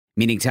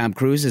Meeting Tom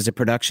Cruise is a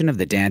production of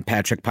the Dan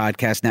Patrick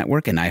Podcast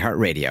Network and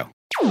iHeartRadio.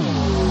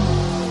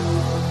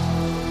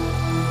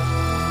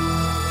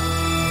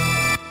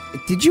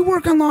 Did you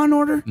work on Law &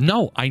 Order?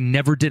 No, I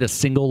never did a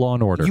single Law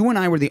 & Order. You and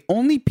I were the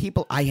only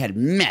people I had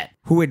met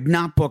who had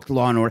not booked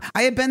Law & Order.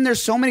 I had been there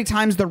so many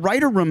times. The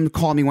writer room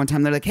called me one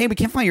time. They're like, hey, we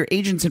can't find your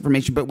agent's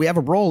information, but we have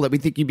a role that we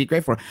think you'd be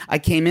great for. I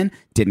came in,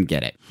 didn't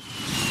get it.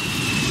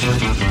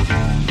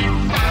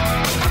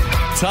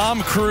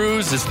 Tom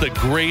Cruise is the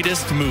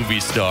greatest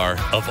movie star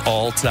of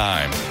all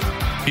time.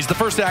 He's the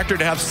first actor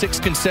to have 6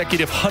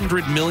 consecutive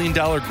 $100 million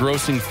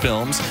grossing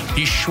films.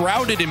 He's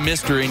shrouded in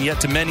mystery, and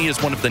yet to many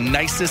is one of the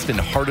nicest and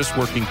hardest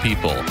working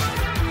people.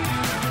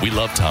 We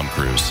love Tom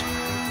Cruise.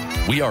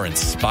 We are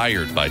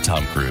inspired by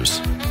Tom Cruise.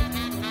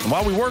 And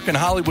while we work in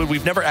Hollywood,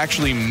 we've never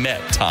actually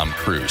met Tom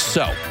Cruise.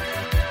 So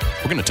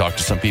we're going to talk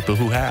to some people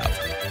who have.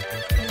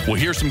 We'll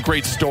hear some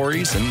great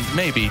stories, and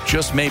maybe,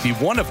 just maybe,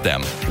 one of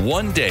them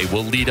one day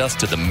will lead us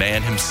to the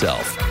man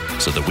himself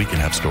so that we can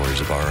have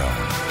stories of our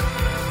own.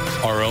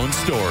 Our own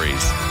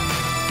stories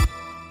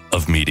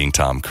of meeting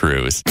Tom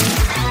Cruise.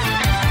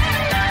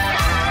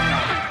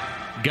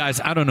 Guys,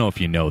 I don't know if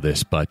you know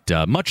this, but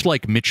much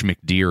like Mitch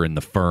McDeere in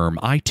The Firm,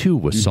 I too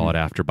was sought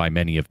after by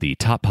many of the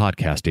top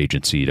podcast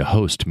agency to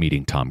host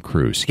Meeting Tom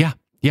Cruise.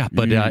 Yeah,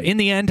 but in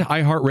the end,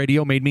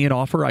 iHeartRadio made me an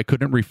offer I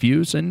couldn't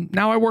refuse, and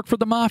now I work for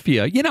the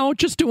Mafia. You know,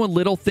 just doing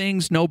little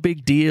things, no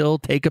big deal.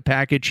 Take a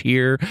package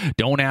here.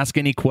 Don't ask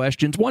any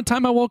questions. One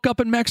time I woke up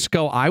in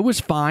Mexico. I was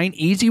fine.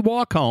 Easy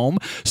walk home.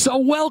 So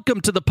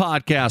welcome to the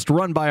podcast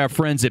run by our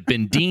friends at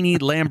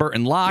Bendini, Lambert,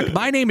 and Locke.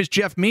 My name is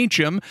Jeff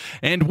Meacham,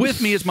 and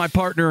with me is my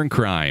partner in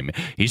crime.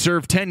 He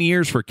served 10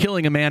 years for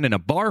killing a man in a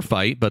bar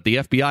fight, but the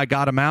FBI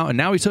got him out, and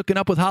now he's hooking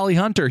up with Holly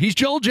Hunter. He's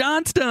Joel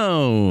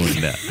Johnstone.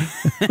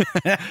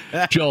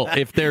 Joel,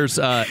 if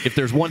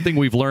there's one thing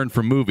we've learned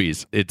from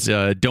movies, it's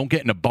don't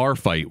get in a bar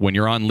fight when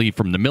you're on leave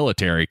from the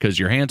military because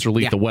your hands are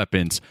lethal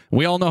weapons.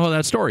 We all know how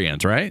that story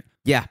ends, right?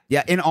 Yeah.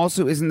 And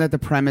also, isn't that the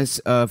premise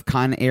of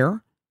Con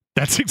Air?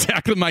 That's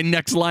exactly my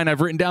next line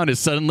I've written down is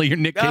suddenly you're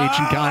Nick Cage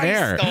in Con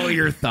Air. I stole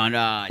your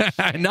thunder.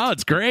 No,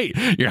 it's great.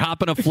 You're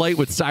hopping a flight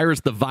with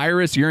Cyrus the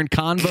Virus. You're in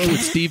convo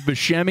with Steve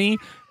Buscemi,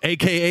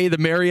 a.k.a. the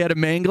Marietta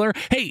Mangler.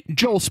 Hey,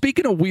 Joel,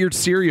 speaking of weird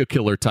serial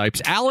killer types,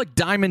 Alec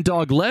Diamond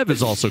Dog Lev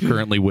is also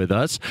currently with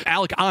us.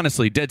 Alec,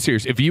 honestly, dead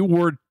serious, if you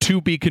were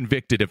to be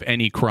convicted of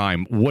any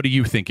crime, what do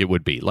you think it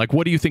would be? Like,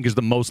 what do you think is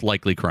the most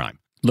likely crime?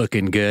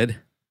 Looking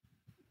good.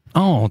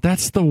 Oh,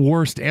 that's the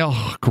worst.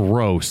 Oh,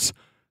 gross.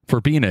 For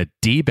being a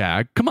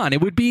D-bag. Come on,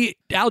 it would be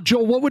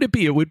Joel, what would it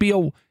be? It'd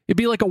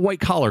be like a white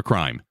collar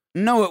crime.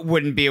 No, it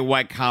wouldn't be a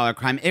white collar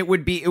crime. It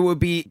would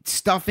be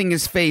stuffing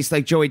his face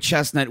like Joey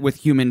Chestnut with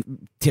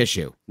human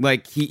tissue.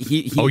 Like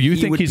he Oh, you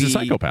think he's a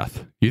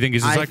psychopath? You think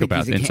he's a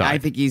psychopath inside? I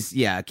think he's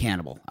a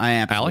cannibal. I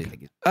absolutely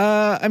think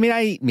I mean,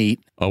 I eat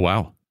meat. Oh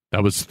wow.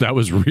 That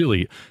was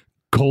really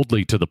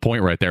coldly to the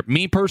point right there.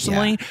 Me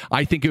personally,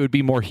 I think it would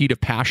be more heat of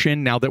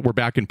passion. Now that we're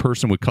back in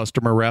person with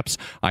customer reps,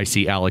 I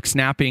see Alex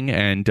snapping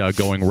and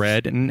going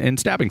red and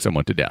stabbing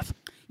someone to death.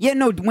 Yeah,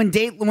 no, when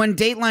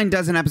Dateline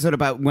does an episode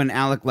about when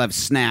Alec Lev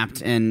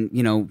snapped and,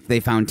 you know,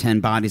 they found 10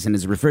 bodies in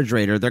his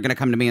refrigerator, they're going to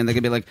come to me and they're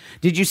going to be like,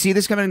 did you see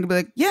this coming? And I'll be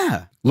like,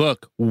 yeah.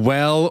 Look,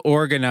 well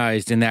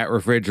organized in that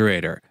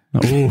refrigerator.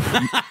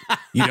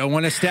 You don't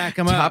want to stack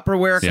them up.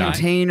 Tupperware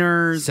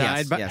containers.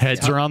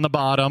 Heads are on the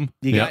bottom.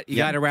 You got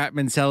to wrap them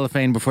in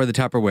cellophane before the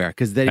Tupperware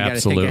because then you got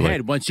to think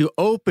ahead. Once you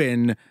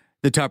open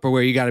the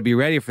Tupperware, you got to be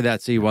ready for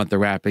that. So you want the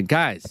wrapping,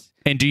 guys.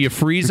 And do you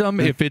freeze them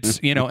if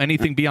it's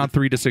anything beyond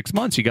 3 to 6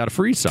 months? You got to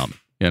freeze some.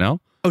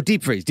 Oh,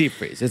 deep freeze.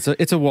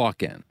 It's a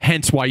walk-in.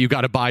 Hence why you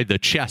got to buy the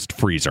chest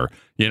freezer.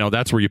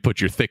 That's where you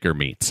put your thicker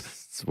meats.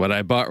 It's what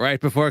I bought right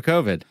before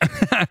COVID.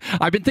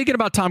 I've been thinking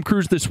about Tom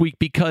Cruise this week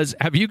because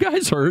have you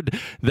guys heard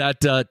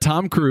that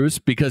Tom Cruise,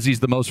 because he's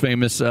the most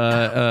famous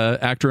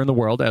actor in the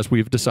world, as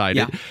we've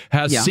decided,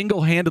 has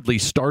single-handedly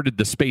started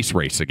the space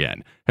race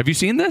again? Have you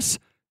seen this?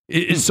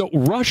 So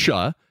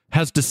Russia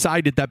has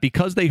decided that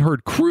because they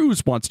heard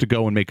Cruise wants to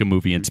go and make a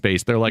movie in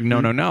space, they're like,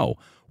 no,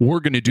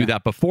 we're going to do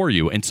that before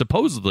you. And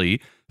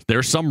supposedly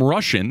there's some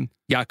Russian.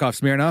 Yakov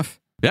Smirnov?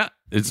 Yeah.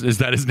 Is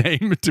that his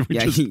name?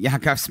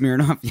 Yakov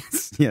Smirnov.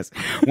 Yes.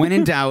 When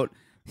in doubt,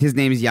 his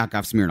name is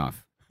Yakov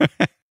Smirnov.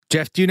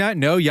 Jeff, do you not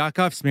know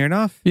Yakov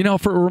Smirnov?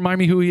 Remind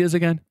me who he is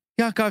again.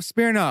 Yakov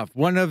Smirnov,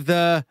 one of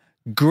the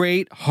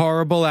great,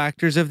 horrible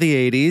actors of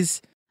the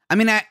 80s. I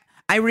mean,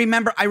 I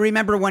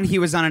remember when he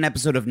was on an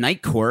episode of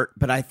Night Court,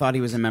 but I thought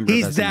he was a member of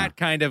SNL. He's that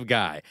kind of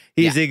guy.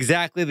 He's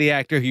exactly the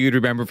actor who you'd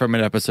remember from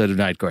an episode of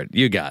Night Court.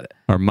 You got it.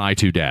 Or My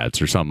Two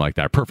Dads or something like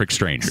that. Perfect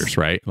Strangers,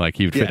 right? Like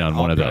he would fit on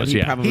one of those.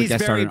 He probably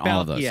guest starred in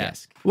all of those.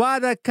 Yes.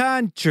 What a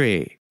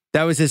country.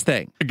 That was his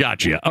thing.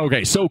 Gotcha.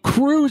 Okay, so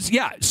Cruise,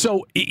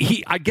 so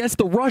I guess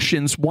the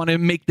Russians want to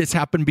make this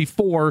happen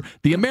before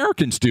the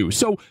Americans do.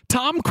 So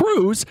Tom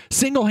Cruise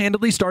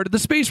single-handedly started the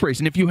space race.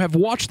 And if you have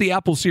watched the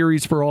Apple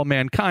series For All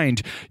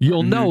Mankind,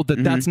 you'll know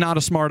that that's not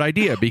a smart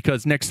idea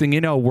because next thing you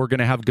know, we're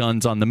going to have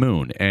guns on the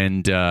moon.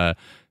 And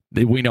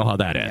we know how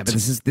that ends.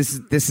 But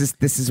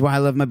this is why I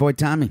love my boy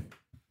Tommy.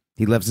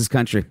 He loves his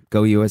country.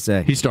 Go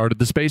USA. He started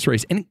the space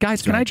race. And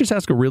guys, can I just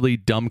ask a really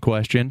dumb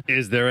question?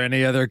 Is there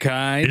any other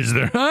kind? Is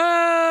there?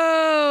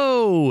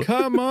 Oh!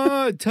 Come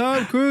on,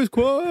 Tom Cruise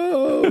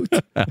quote.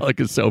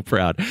 Alec is so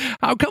proud.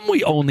 How come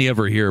we only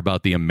ever hear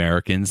about the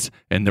Americans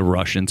and the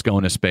Russians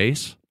going to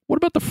space? What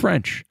about the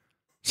French,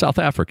 South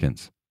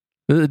Africans?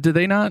 Do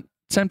they not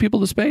send people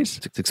to space?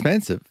 It's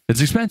expensive.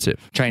 It's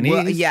expensive. Chinese?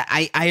 Well, yeah,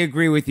 I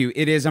agree with you.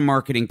 It is a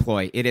marketing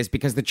ploy. It is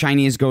because the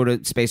Chinese go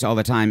to space all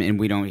the time and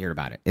we don't hear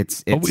about it.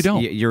 It's we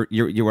don't.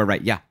 You were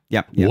right. Yeah.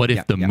 What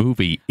if the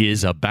movie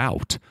is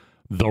about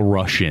the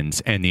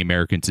Russians and the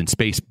Americans in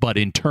space, but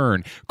in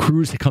turn,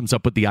 Cruise comes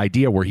up with the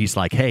idea where he's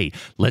like, hey,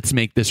 let's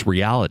make this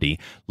reality.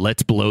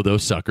 Let's blow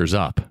those suckers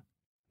up.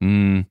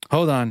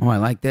 Hold on. Oh, I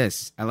like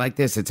this.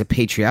 It's a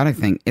patriotic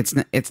thing. It's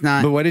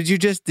not. But what did you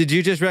just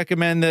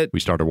recommend that we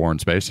start a war in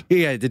space?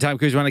 Yeah, did Tom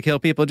Cruise want to kill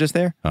people just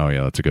there? Oh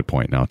yeah, that's a good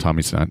point. Now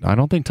Tommy's not, I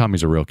don't think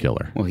Tommy's a real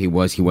killer. Well, he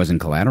was in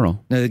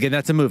Collateral. No, again,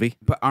 that's a movie.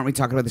 But aren't we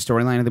talking about the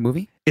storyline of the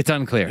movie? It's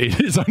unclear.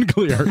 It is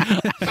unclear.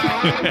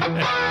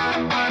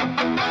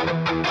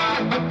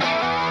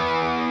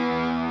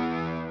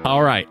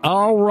 All right.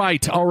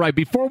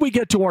 Before we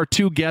get to our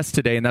two guests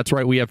today, and that's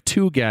right, we have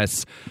two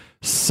guests.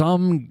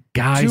 Some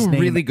guys,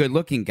 really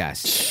good-looking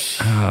guests.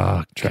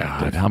 Oh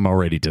God, I'm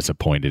already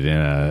disappointed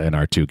in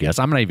our two guests.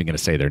 I'm not even going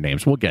to say their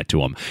names. We'll get to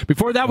them.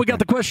 Before that, we got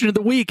the question of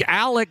the week.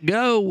 Alec,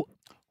 go.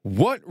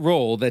 What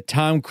role that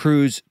Tom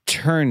Cruise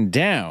turned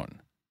down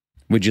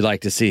would you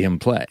like to see him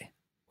play?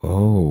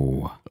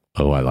 Oh,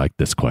 I like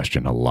this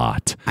question a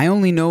lot. I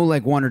only know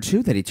like one or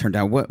two that he turned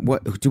down.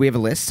 What do we have a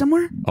list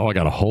somewhere? Oh, I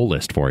got a whole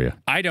list for you.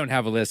 I don't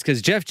have a list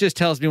because Jeff just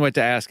tells me what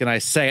to ask and I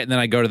say it and then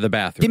I go to the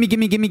bathroom.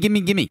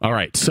 Gimme. All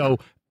right. So,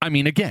 I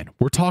mean, again,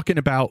 we're talking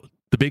about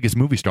the biggest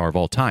movie star of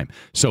all time.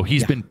 So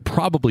he's been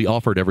probably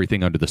offered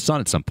everything under the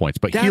sun at some points.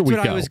 But that's here we go.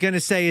 That's what I was going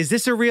to say. Is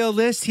this a real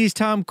list? He's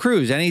Tom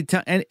Cruise.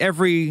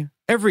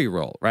 Every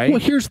role, right? Well,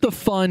 here's the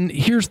fun.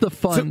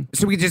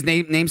 So we just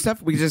name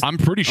stuff? I'm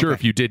pretty sure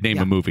if you did name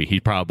a movie,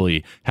 he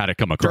probably had it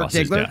come across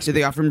his desk. Did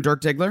they offer him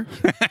Dirk Diggler?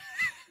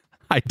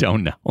 I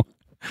don't know.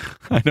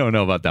 I don't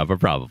know about that, but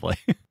probably.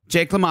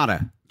 Jake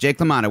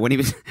LaMotta, when he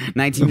was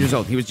 19 years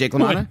old. He was Jake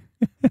LaMotta?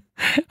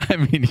 I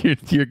mean,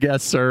 your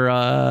guests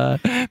are,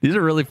 these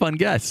are really fun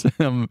guests.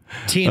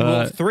 Teen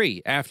Wolf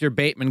 3, after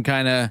Bateman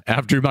kind of...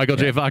 After Michael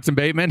J. Fox and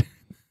Bateman?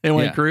 They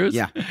went Cruise?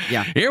 Yeah.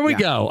 Here we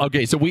go.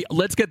 Okay, so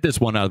let's get this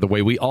one out of the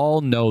way. We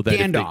all know that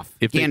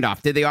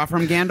Gandalf. Did they offer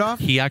him Gandalf?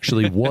 He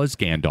actually was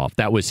Gandalf.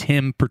 That was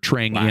him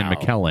portraying Ian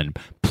McKellen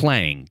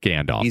playing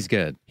Gandalf. He's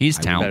good. He's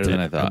talented. Better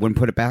than I thought. I wouldn't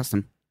put it past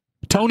him.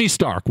 Tony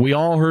Stark. We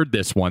all heard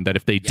this one, that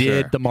if they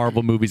did the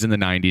Marvel movies in the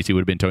 90s, he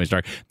would have been Tony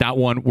Stark. That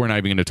one we're not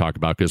even going to talk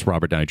about because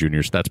Robert Downey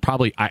Jr. So that's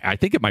probably, I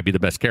think it might be the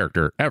best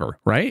character ever,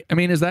 right? I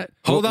mean, is that...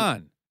 Hold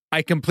on.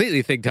 I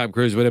completely think Tom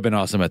Cruise would have been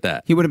awesome at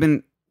that. He would have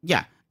been,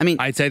 I mean,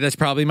 I'd say that's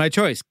probably my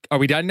choice. Are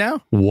we done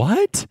now?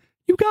 What?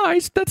 You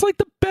guys, that's like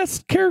the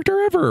best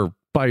character ever.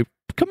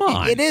 Come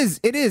on. It is,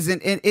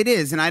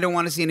 and I don't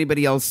want to see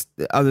anybody else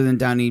other than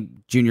Downey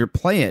Jr.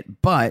 play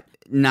it. But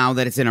now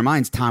that it's in our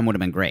minds, Tom would have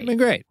been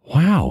great.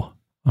 Wow.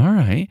 All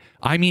right.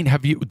 I mean,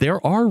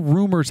 there are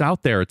rumors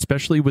out there,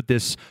 especially with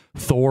this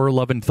Thor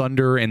Love and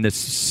Thunder and this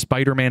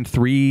Spider-Man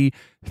 3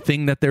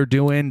 thing that they're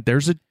doing.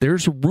 There's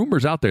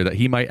rumors out there that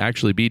he might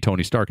actually be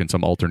Tony Stark in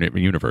some alternate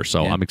universe.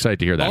 So I'm excited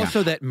to hear that.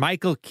 Also that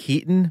Michael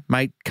Keaton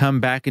might come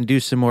back and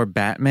do some more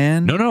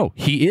Batman. No,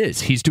 he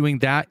is. He's doing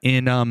that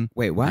in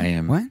Wait, what?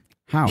 What?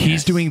 How?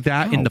 He's doing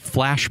that in the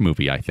Flash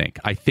movie, I think.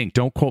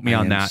 Don't quote me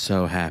on that. I'm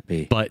so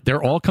happy. But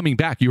they're all coming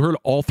back. You heard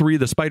all three of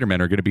the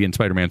Spider-Men are going to be in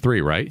Spider-Man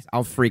 3, right?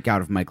 I'll freak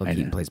out if Michael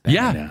Keaton plays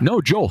Batman. Yeah.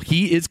 No, Joel,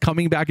 he is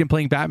coming back and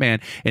playing Batman.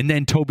 And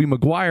then Tobey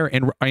Maguire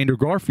and Andrew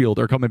Garfield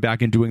are coming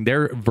back and doing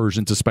their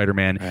versions of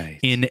Spider-Man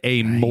in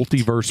a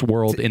multiverse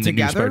world in the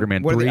new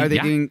Spider-Man 3. Are they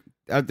doing...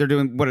 They're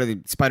doing, what are they,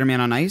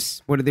 Spider-Man on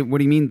Ice? What do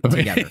you mean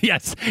together?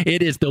 Yes,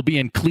 it is. They'll be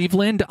in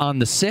Cleveland on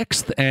the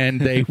 6th,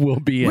 and they will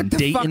be in Dayton. What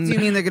the fuck do you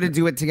mean they're going to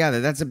do it together?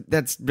 That's it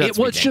was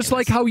ridiculous. Just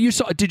like how you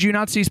saw. Did you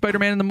not see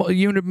Spider-Man in the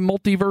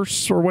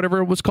multiverse or whatever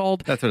it was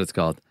called? That's what it's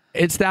called.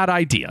 It's that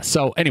idea.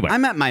 So anyway.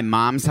 I'm at my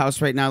mom's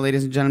house right now,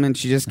 ladies and gentlemen.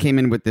 She just came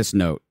in with this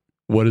note.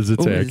 What does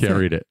it say? I can't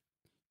read it.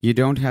 You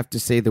don't have to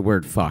say the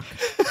word fuck.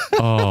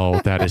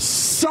 Oh, that is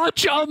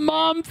such a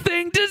mom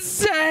thing to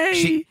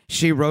say.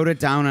 She wrote it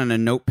down on a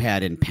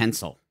notepad in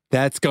pencil.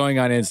 That's going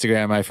on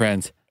Instagram, my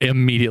friends.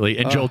 Immediately.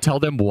 And Joel, tell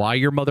them why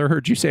your mother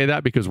heard you say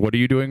that, because what are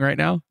you doing right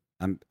now?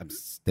 I'm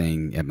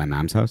staying at my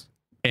mom's house.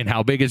 And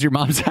how big is your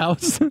mom's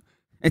house?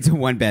 It's a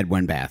 1 bed,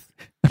 1 bath.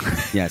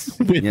 Yes.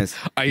 Yes.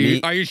 Are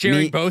you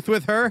sharing both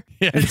with her?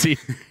 Yeah, see.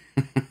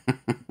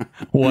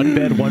 1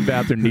 bed, 1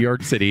 bath in New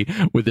York City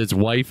with his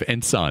wife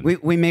and son.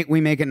 We make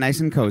it nice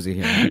and cozy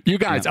here. You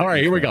guys, all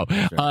right, here we go.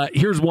 Sure.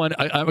 Here's one.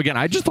 Again,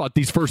 I just thought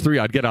these first three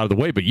I'd get out of the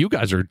way, but you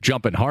guys are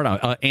jumping hard on.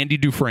 Andy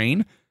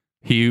Dufresne,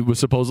 he was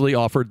supposedly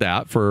offered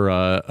that for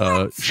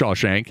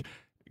Shawshank.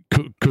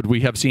 Could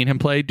we have seen him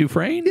play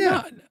Dufresne?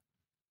 Yeah.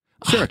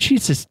 Sure. Oh,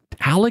 Jesus,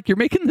 Alec, you're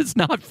making this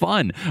not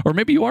fun. Or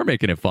maybe you are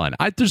making it fun.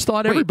 I just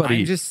thought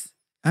everybody...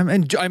 I'm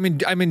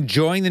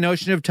enjoying the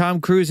notion of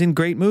Tom Cruise in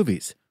great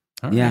movies.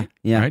 All Yeah, right.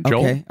 yeah. All right,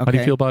 Joel, Okay, how do you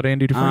okay. feel about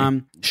Andy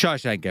Dufresne?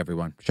 Shawshank,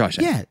 everyone.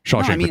 Shawshank. Yeah,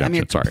 Shawshank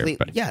Redemption. Sorry, complete-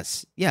 everybody.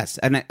 yes,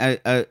 and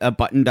a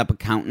buttoned-up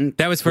accountant.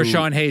 That was for who-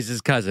 Sean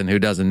Hayes' cousin, who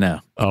doesn't know.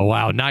 Oh,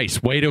 wow.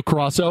 Nice. Way to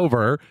cross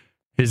over.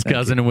 His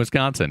cousin in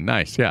Wisconsin.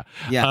 Nice. Yeah.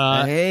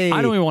 Yeah. Hey.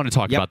 I don't even want to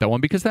talk Yep. about that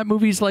one because that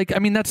movie's like, I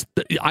mean, I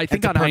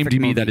think That's a on perfect IMDb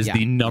movie. that is Yeah.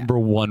 the number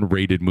one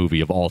rated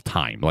movie of all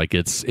time. Like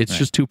it's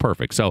just too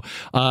perfect. So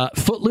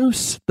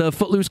Footloose, the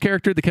Footloose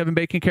character, the Kevin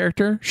Bacon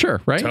character.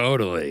 Sure. Right.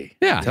 Totally.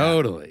 Yeah.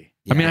 Totally.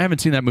 I mean, I haven't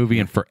seen that movie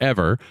in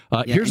forever.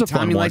 Yeah, Here's and a fun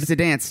Tommy one. likes to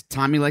dance.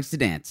 Tommy likes to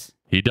dance.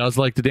 He does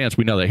like to dance.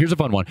 We know that. Here's a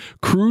fun one.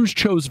 Cruise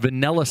chose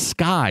Vanilla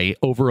Sky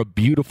over A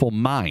Beautiful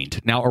Mind.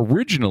 Now,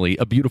 originally,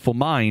 A Beautiful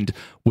Mind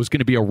was going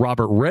to be a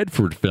Robert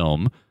Redford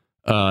film.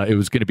 It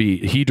was going to be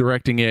he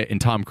directing it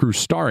and Tom Cruise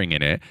starring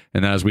in it.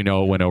 And as we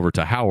know, it went over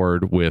to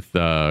Howard with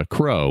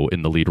Crow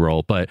in the lead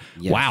role. But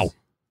Yes. wow.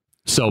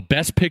 So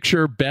Best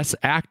Picture, Best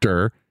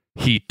Actor,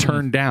 he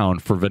turned down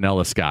for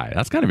Vanilla Sky.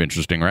 That's kind of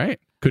interesting, right?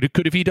 Could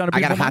have he done a I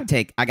got Beautiful a hot Mind?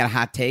 take. I got a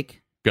hot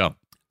take. Go.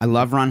 I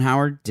love Ron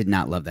Howard. Did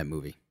not love that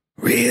movie.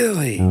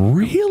 Really?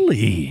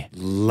 Really?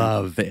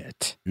 Love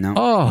it. No.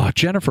 Oh,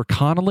 Jennifer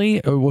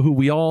Connelly, who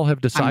we all have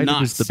I'm decided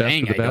not is the best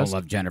saying of the I don't best.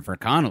 love Jennifer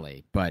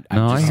Connelly, but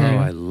No, I'm just I hear saying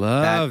you. I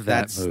love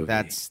that movie.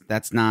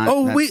 That's not.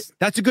 Oh, that's,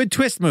 that's a good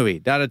twist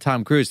movie. Not a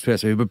Tom Cruise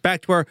twist movie, but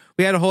back to our,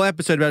 we had a whole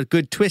episode about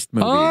good twist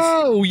movies.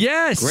 Oh,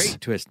 yes. Great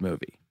twist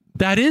movie.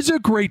 That is a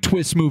great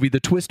twist movie. The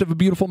Twist of a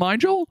Beautiful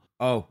Mind, Joel?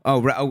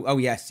 Oh,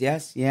 yes,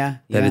 yeah.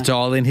 That it's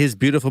all in his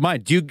beautiful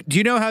mind. Do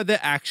you know how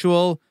the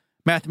actual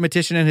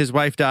mathematician and his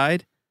wife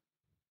died?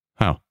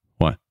 How?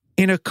 What?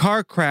 In a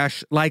car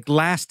crash like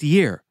last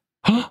year.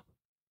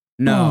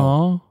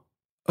 No.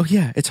 Oh,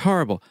 yeah, it's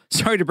horrible.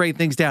 Sorry to break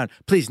things down.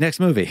 Please, next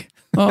movie.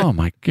 Oh,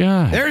 my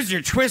God. There's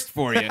your twist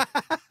for you.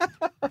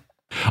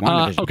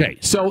 Okay,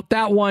 so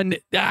that one,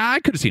 I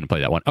could have seen him play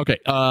that one. Okay,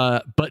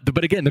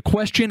 but again, the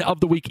question of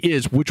the week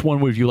is, which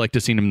one would you like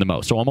to see him the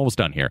most? So I'm almost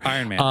done here.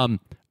 Iron Man.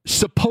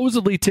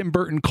 Supposedly, Tim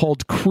Burton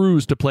called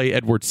Cruise to play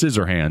Edward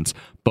Scissorhands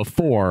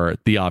before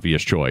the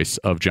obvious choice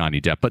of Johnny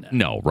Depp. But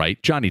no,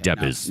 right? Johnny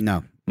Depp is That's a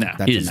no.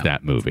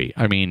 that movie.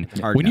 I mean,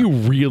 Hard when no. you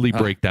really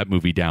break that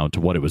movie down to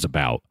what it was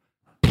about,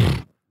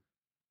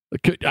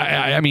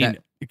 I mean,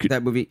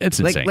 that movie. it's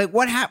insane. Like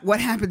what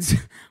happens?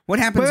 What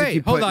happens if Wait,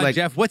 you put hold on, like?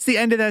 Jeff. What's the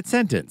end of that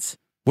sentence?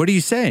 What are you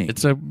saying?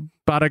 It's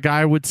about a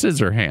guy with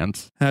scissor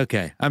hands.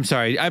 Okay, I'm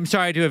sorry. I'm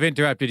sorry to have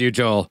interrupted you,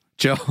 Joel.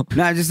 Joel.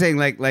 No, I'm just saying,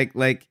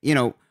 like you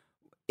know,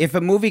 if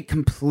a movie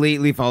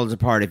completely falls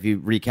apart, if you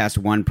recast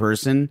one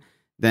person,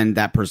 then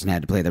that person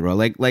had to play the role.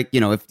 Like you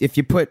know, if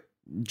you put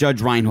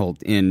Judge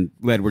Reinhold in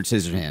Edward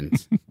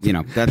Scissorhands, you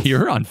know, that's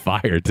You're on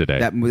fire today.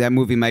 that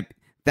movie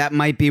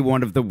might be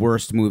one of the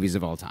worst movies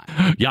of all time.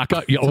 What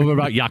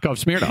about Yakov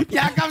Smirnoff?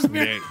 Yakov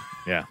Smirnoff.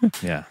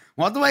 Yeah.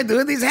 What do I do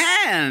with these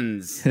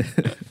hands?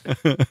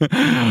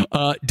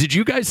 Did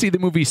you guys see the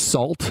movie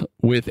Salt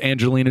with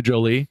Angelina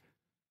Jolie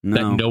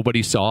that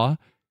nobody saw?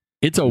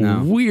 It's a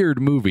weird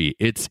movie.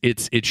 It's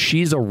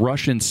she's a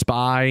Russian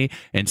spy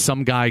and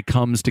some guy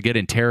comes to get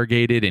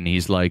interrogated and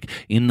he's like,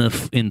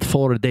 in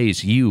 4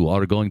 days you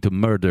are going to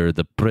murder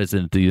the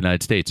president of the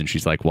United States, and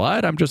she's like,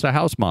 what? I'm just a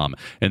house mom.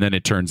 And then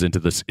it turns into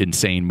this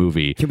insane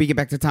movie. Can we get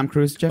back to Tom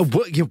Cruise, Jeff?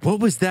 What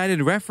was that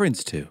in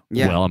reference to?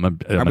 Yeah. Well, I'm going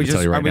to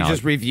tell you right now. Are we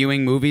just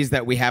reviewing movies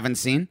that we haven't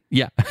seen?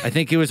 Yeah. I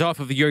think it was off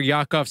of your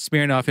Yakov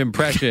Smirnoff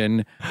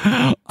impression.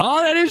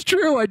 Oh, that is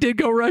true. I did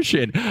go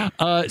Russian.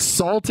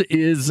 Salt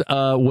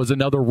was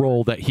another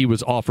role that he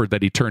was offered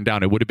that he turned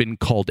down. It would have been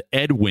called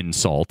Edwin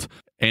Salt.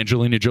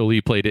 Angelina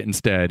Jolie played it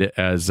instead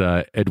as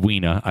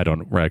Edwina. I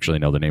don't actually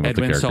know the name of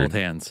the Edwin character.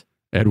 Salthands.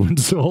 Edwin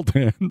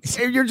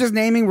Salthands. You're just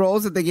naming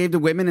roles that they gave to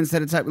women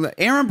instead of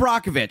Aaron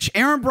Brockovich.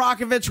 Aaron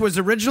Brockovich was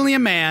originally a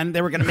man.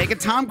 They were going to make it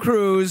Tom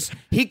Cruise.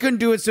 He couldn't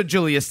do it, so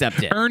Julia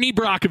stepped in. Ernie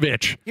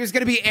Brockovich. He was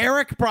going to be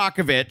Eric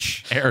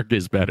Brockovich. Eric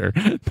is better.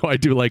 Though I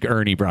do like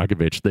Ernie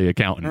Brockovich, the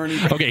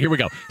accountant. Okay, here we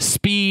go.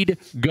 Speed,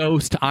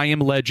 Ghost, I Am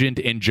Legend,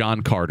 and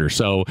John Carter.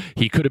 So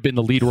he could have been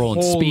the lead role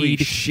in Holy Speed.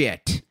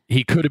 shit.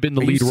 He could have been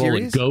the Are lead you role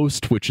in serious?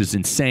 Ghost, which is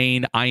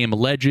insane. I Am a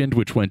Legend,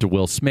 which went to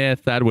Will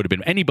Smith. That would have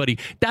been anybody.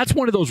 That's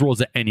one of those roles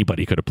that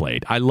anybody could have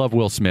played. I love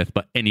Will Smith,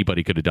 but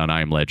anybody could have done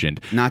I Am Legend.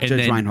 Not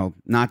Judge Reinhold.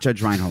 Not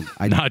Judge Reinhold.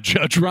 Not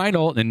Judge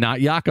Reinhold and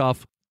not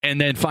Yakov. And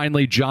then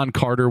finally, John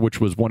Carter, which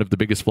was one of the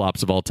biggest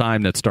flops of all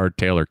time, that starred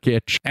Taylor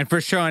Kitsch. And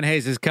for Sean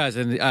Hayes'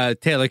 cousin,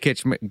 Taylor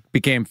Kitsch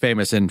became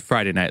famous in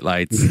Friday Night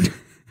Lights.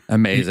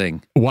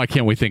 Amazing. Why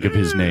can't we think of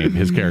his name,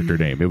 his character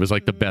name? It was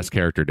like the best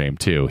character name,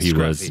 too. He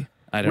was...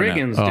 I don't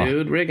Riggins, know.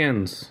 dude.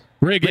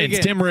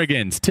 Riggins. Tim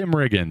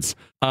Riggins.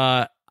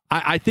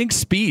 I think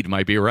Speed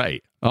might be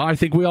right. I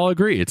think we all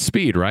agree it's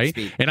Speed, right?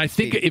 Speed. And I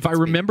think Speed. if I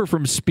remember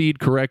from Speed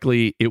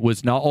correctly, it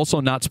was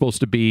also not supposed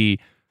to be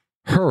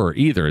her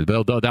either,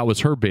 though that was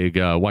her big,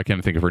 why can't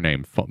I think of her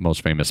name,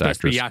 most famous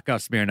actress.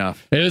 Yakov Smirnoff.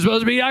 It was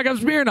supposed to be Yakov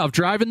Smirnoff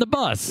driving the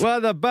bus. Well,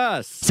 the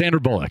bus. Sandra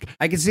Bullock.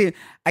 I could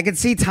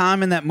see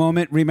Tom in that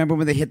moment. Remember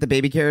when they hit the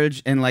baby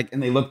carriage and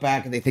they look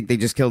back and they think they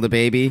just killed a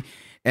baby,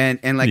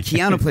 And like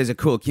Keanu plays it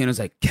cool. Keanu's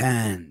like,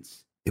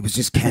 cans. It was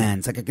just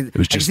cans. Like I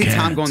could see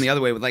Tom going the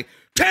other way with like,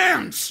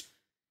 cans.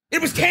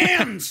 It was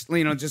cans.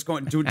 Just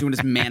doing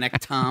his manic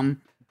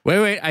Tom.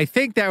 Wait. I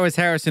think that was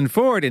Harrison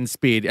Ford in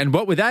Speed. And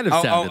what would that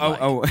have sounded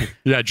like? Oh.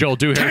 Yeah, Joel,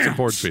 do Harrison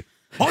Ford Speed.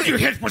 All you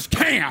hit was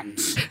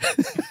cans.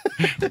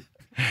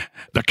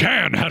 The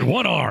can had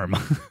one arm.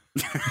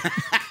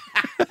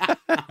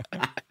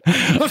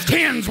 Those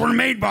cans were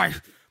made by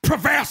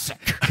Provasic.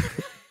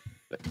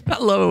 I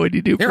love it when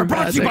you do. They were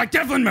brought to you by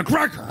Devlin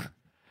McGregor.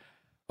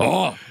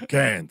 Oh,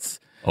 cans.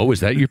 Oh, is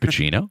that your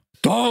Pacino?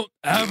 Don't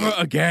ever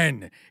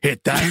again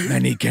hit that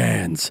many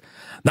cans.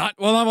 Not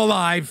while I'm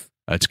alive.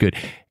 That's good.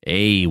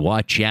 Hey,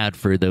 watch out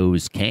for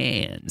those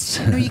cans.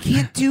 No, you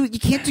can't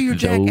do your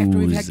Jack after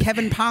we've had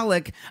Kevin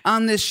Pollak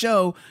on this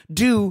show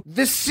do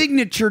the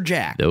signature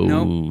Jack.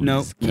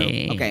 No.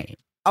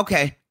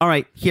 Okay. All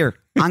right. Here,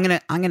 I'm gonna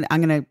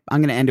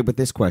end it with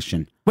this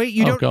question. Wait,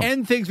 you don't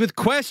end things with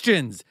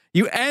questions.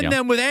 You end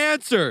them with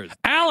answers.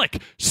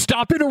 Alec,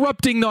 stop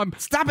interrupting them.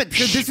 Stop it.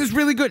 This is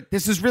really good.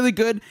 This is Oh, I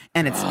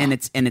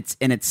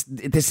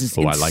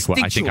like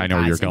what I think I know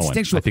where you're going. I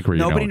think where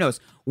you're Nobody going. knows.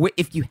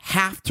 If you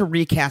have to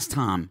recast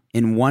Tom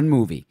in one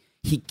movie,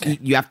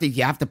 you have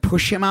to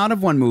push him out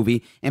of one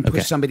movie and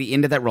push somebody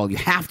into that role. You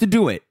have to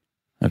do it.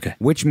 Okay.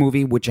 Which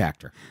movie, which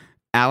actor?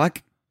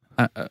 Alec?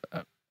 Alec.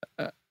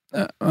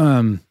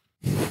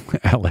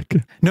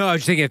 No, I was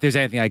just thinking if there's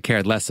anything I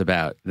cared less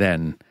about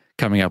than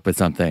coming up with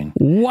something.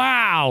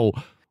 Wow,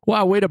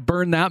 way to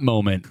burn that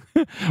moment.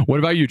 What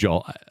about you,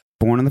 Joel?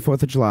 Born on the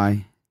 4th of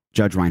July,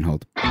 Judge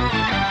Reinhold.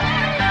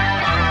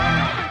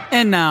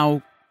 And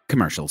now,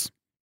 commercials.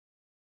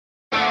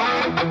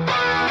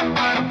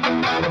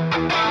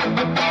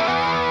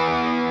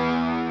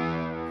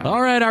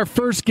 All right, our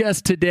first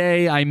guest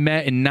today I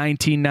met in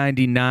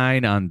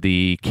 1999 on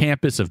the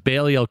campus of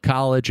Balliol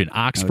College in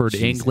Oxford,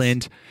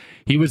 England.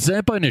 He was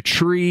up in a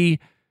tree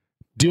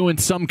doing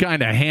some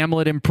kind of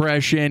Hamlet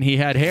impression. He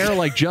had hair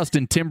like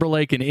Justin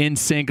Timberlake and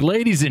NSYNC.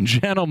 Ladies and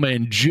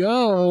gentlemen,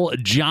 Joel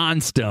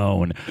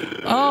Johnstone.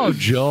 Oh,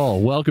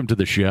 Joel, welcome to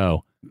the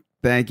show.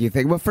 Thank you.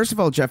 Well, first of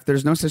all, Jeff,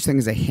 there's no such thing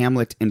as a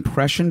Hamlet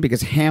impression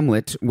because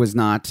Hamlet was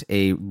not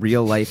a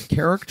real-life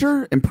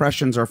character.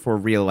 Impressions are for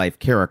real-life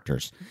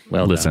characters.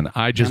 Well, listen,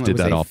 I just Hamlet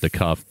did that off the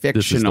cuff.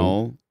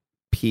 Fictional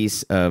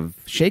piece of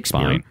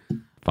Shakespeare.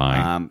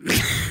 Fine.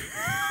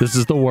 This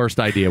is the worst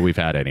idea we've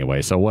had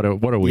anyway. So what are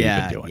we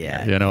even doing?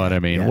 Yeah, you know what I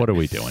mean? Yeah. What are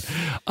we doing?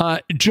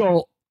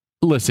 Joel,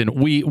 listen,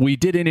 we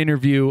did an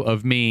interview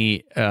of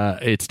me.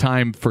 It's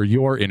time for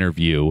your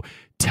interview.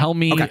 Tell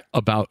me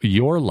about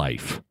your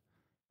life.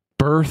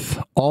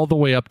 Birth all the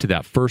way up to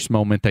that first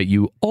moment that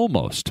you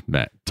almost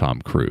met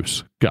Tom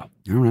Cruise. Go.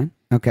 All right.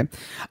 Okay.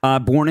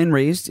 Born and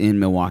raised in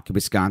Milwaukee,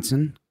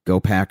 Wisconsin. Go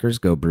Packers,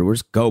 go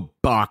Brewers, go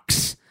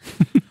Bucks.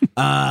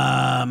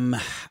 Baseball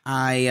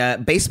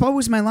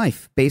was my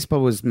life.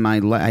 Baseball was my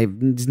life. I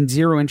have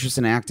zero interest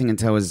in acting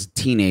until I was a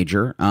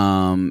teenager.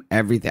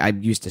 Everything. I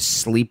used to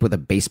sleep with a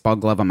baseball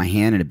glove on my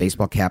hand and a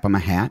baseball cap on my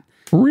hat.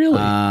 Really?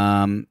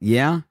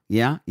 Yeah.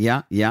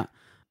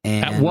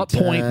 And, at what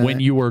point when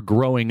you were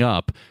growing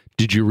up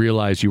did you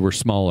realize you were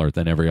smaller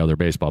than every other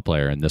baseball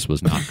player and this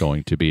was not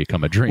going to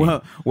become a dream?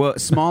 Well,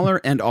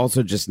 smaller and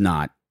also just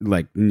not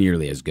like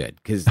nearly as good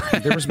because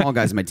there were small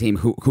guys on my team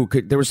who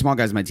could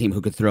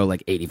throw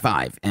like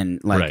 85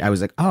 and like I was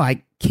like, oh,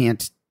 I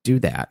can't do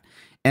that.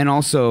 And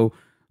also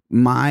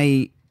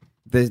the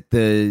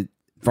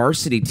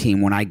varsity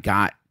team when I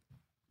got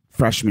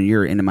freshman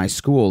year into my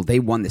school, they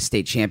won the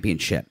state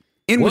championship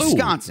in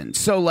Wisconsin.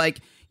 So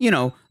like,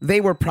 they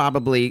were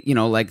probably,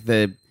 like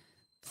the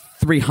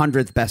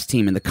 300th best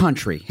team in the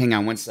country. Hang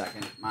on one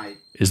second.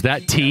 Is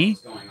that T?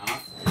 Going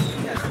off.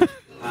 Yes.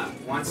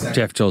 1 second.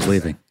 Jeff, Joel's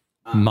leaving.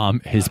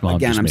 His mom.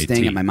 Again, just I'm made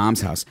staying tea. at my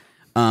mom's house.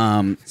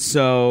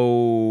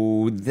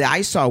 So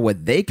I saw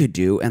what they could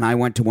do, and I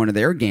went to one of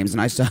their games, and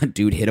I saw a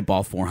dude hit a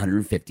ball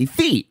 450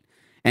 feet,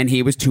 and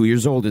he was 2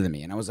 years older than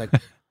me, and I was like,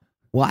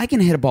 well, I can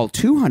hit a ball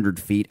 200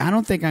 feet. I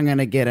don't think I'm going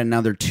to get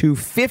another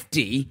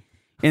 250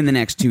 in the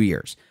next 2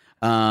 years.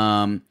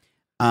 But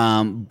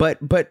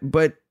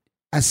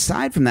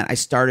aside from that, I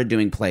started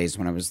doing plays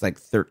when I was like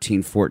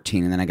 13,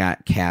 14, and then I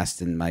got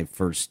cast in my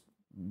first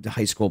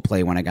high school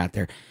play when I got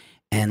there.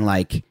 And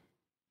like,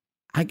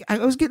 I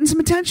was getting some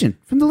attention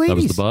from the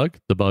ladies. That was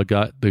the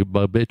bug? The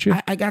bug bit you?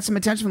 I got some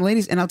attention from the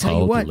ladies, and I'll tell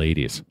you what. The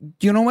ladies.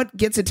 Do you know what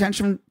gets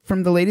attention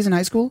from the ladies in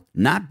high school?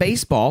 Not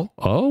baseball.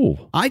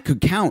 Oh. I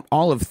could count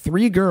all of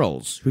 3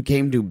 girls who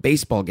came to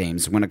baseball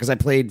games because I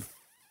played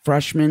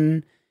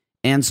freshman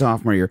and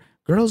sophomore year.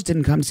 Girls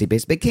didn't come to see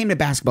baseball. They came to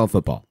basketball,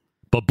 football.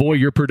 But boy,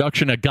 your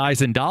production of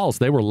Guys and Dolls,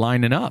 they were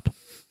lining up.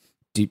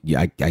 Dude,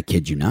 I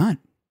kid you not.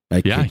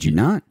 I kid you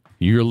not.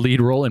 Your lead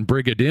role in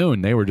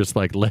Brigadoon, they were just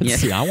like, let's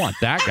see, I want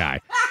that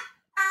guy.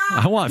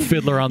 I want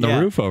Fiddler on the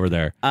Roof over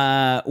there.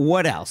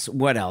 What else?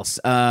 Well,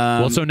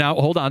 so now,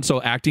 hold on.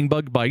 So acting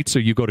bug bites, so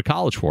you go to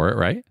college for it,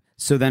 right?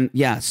 So then,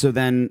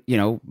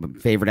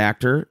 favorite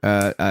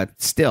actor,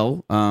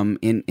 still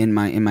in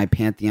my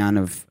pantheon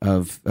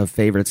of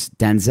favorites,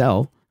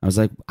 Denzel. I was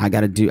like, I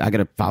got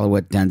to follow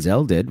what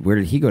Denzel did. Where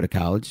did he go to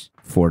college?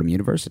 Fordham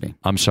University.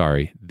 I'm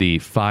sorry. The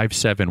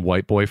 5'7"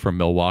 white boy from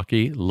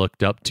Milwaukee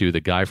looked up to the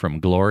guy from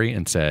Glory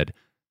and said,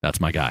 "That's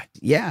my guy."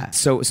 Yeah.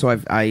 So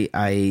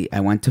I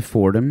went to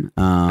Fordham.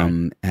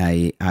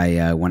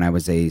 I when I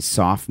was a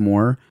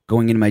sophomore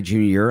going into my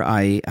junior year,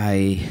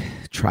 I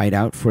tried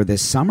out for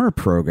this summer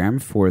program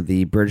for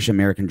the British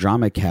American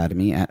Drama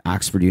Academy at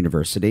Oxford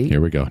University.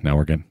 Here we go. Now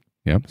we're good.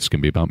 Yep, this can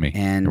be about me.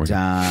 And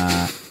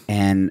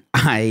and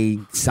I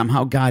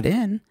somehow got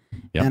in,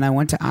 and I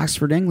went to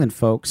Oxford, England,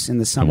 folks, in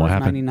the summer of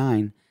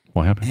 '99.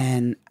 What happened?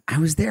 And I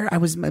was there. I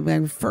was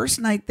my first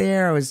night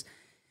there. I was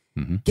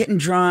getting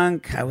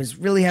drunk. I was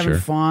really having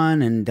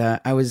fun, and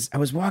I was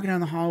walking down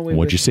the hallway.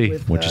 What'd you see?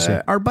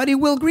 Our buddy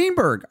Will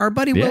Greenberg. Will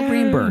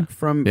Greenberg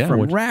from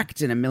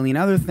Wrecked and a million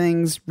other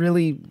things.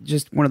 Really,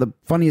 just one of the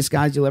funniest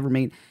guys you'll ever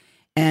meet.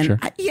 And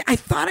I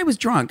thought I was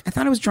drunk. And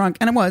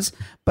I was.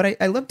 But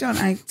I looked down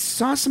and I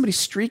saw somebody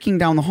streaking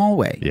down the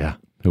hallway. Yeah.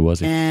 Who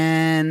was it?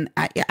 And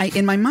I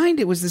in my mind,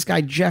 it was this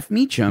guy, Jeff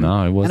Meacham.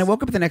 No, it was. And I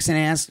woke up the next day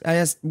and I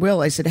asked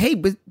Will, I said, "Hey,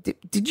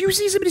 did you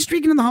see somebody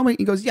streaking in the hallway?"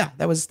 He goes, "Yeah,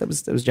 that was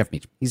Jeff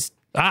Meacham. He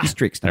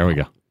streaks down there we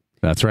go.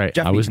 That's right.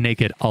 Jeff I was Meacham.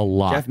 naked a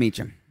lot. Jeff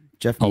Meacham.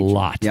 A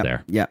lot yep.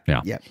 there. Yep.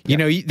 Yeah. Yep. You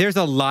know, there's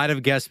a lot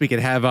of guests we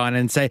could have on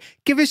and say,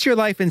 give us your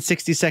life in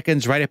 60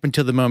 seconds right up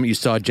until the moment you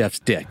saw Jeff's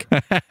dick.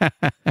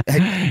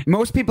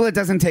 Most people, it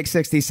doesn't take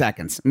 60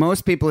 seconds.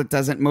 Most people, it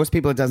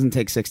doesn't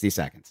take 60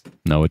 seconds.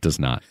 No, it does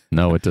not.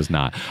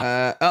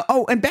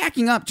 And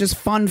backing up, just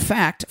fun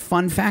fact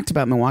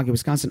about Milwaukee,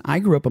 Wisconsin. I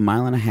grew up a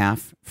mile and a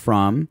half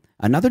from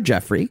another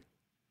Jeffrey,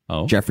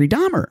 Jeffrey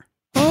Dahmer.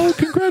 Oh,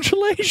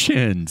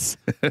 congratulations.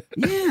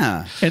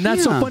 Yeah. And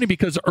that's so funny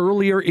because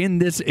earlier in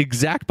this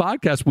exact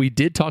podcast, we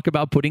did talk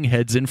about putting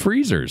heads in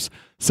freezers.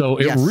 So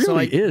it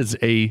really is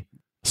a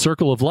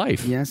circle of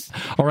life. Yes.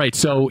 All right.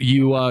 So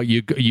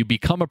you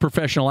become a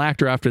professional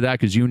actor after that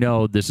because you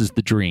know this is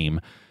the dream.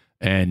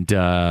 And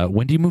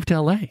when do you move to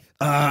L.A.?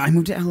 I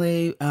moved to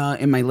L.A.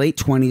 In my late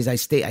 20s.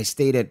 I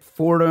stayed at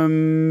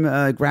Fordham,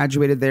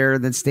 graduated there,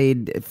 then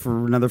stayed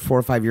for another 4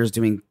 or 5 years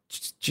doing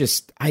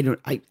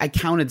I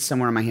counted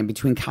somewhere in my hand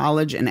between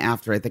college and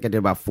after. I think I did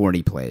about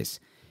 40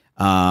 plays.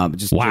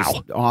 Just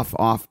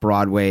off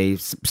Broadway.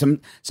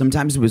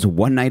 Sometimes it was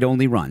one night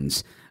only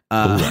runs.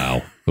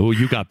 Wow. Oh,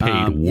 you got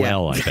paid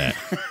well, I bet.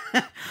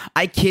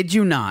 I kid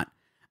you not.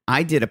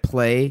 I did a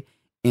play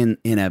in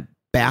a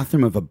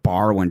bathroom of a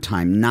bar one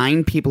time.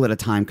 9 people at a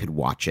time could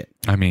watch it.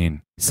 I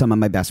mean, some of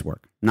my best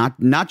work. Not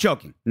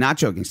joking.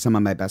 Some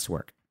of my best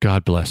work.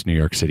 God bless New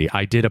York City.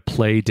 I did a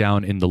play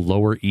down in the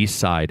Lower East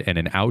Side and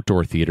an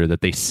outdoor theater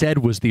that they said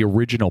was the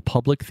original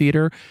public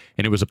theater,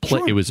 and it was a play.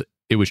 Sure.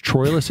 It was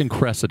Troilus and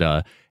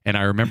Cressida, and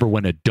I remember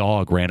when a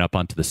dog ran up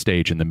onto the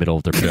stage in the middle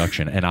of the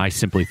production, and I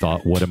simply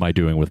thought, "What am I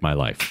doing with my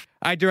life?"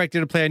 I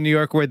directed a play in New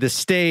York where the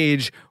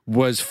stage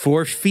was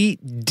 4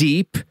 feet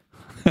deep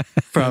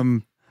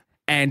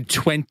and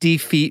 20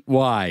 feet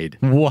wide.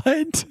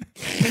 What?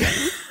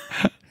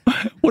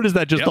 What is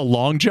that? Just a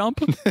long jump?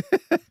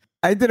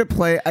 I did a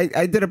play.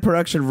 I did a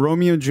production of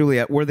Romeo and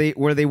Juliet where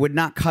they would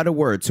not cut a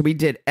word. So we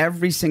did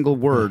every single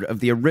word of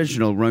the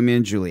original Romeo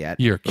and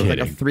Juliet. You're kidding. It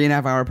was like a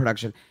 3.5 hour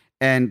production.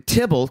 And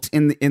Tybalt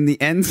in the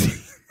end,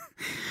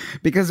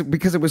 because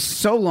it was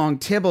so long,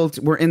 Tybalt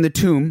were in the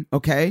tomb.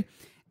 Okay,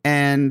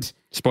 and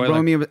spoiler.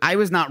 Romeo. I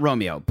was not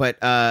Romeo, but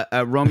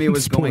Romeo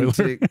was going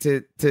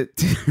to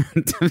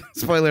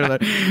spoiler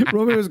alert.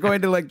 Romeo was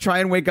going to like try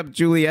and wake up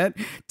Juliet.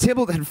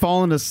 Tybalt had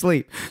fallen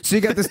asleep, so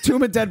you got this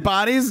tomb of dead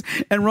bodies,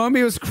 and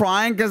Romeo's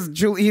crying because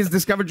he's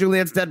discovered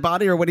Juliet's dead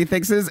body or what he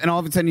thinks is, and all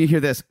of a sudden you hear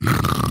this.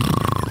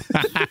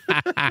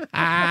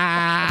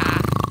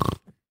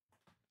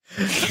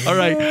 All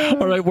right,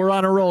 we're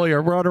on a roll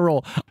here.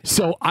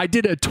 So I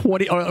did a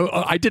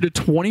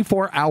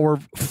 24-hour,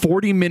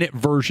 40-minute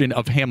version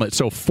of Hamlet.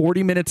 So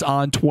 40 minutes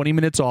on, 20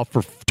 minutes off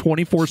for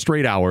 24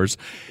 straight hours.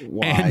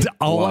 I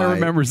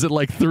remember is at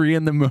like 3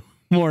 in the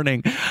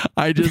morning.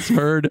 I just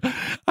heard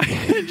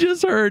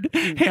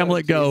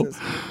Hamlet go,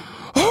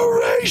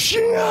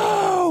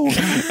 "Horatio!"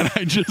 And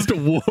I just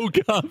woke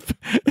up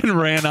and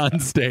ran on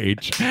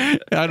stage.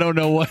 I don't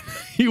know what.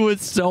 He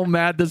was so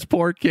mad, this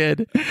poor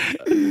kid,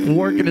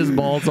 working his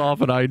balls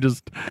off,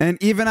 And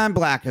even on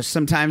Blackish,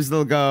 sometimes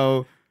they'll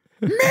go,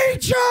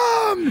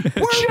 "Meacham!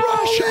 We're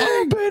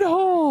rolling!" Open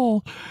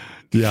hole.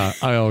 Yeah.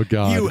 Oh,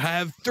 God. You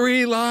have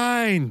 3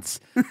 lines.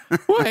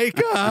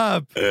 Wake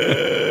up.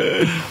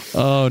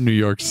 Oh, New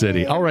York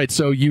City. All right.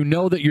 So you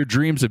know that your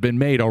dreams have been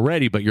made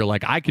already, but you're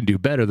like, I can do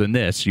better than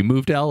this. You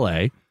moved to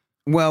L.A.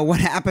 Well, what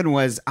happened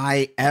was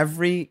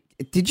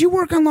did you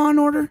work on Law and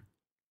Order?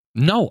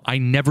 No, I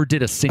never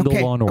did a single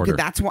Law and Order.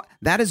 Okay,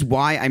 that is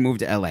why I moved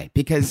to L.A.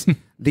 Because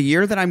the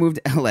year that I moved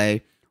to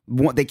L.A.,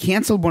 they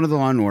canceled one of the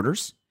Law and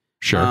Orders.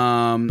 Sure.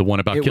 The one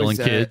about killing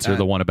kids or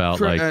the one about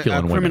killing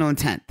women? Criminal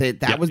intent.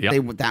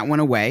 That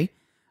went away.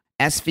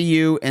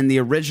 SVU and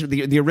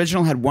the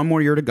original had one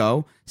more year to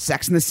go.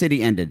 Sex and the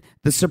City ended.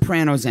 The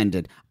Sopranos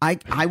ended.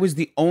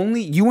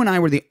 You and I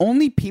were the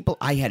only people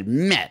I had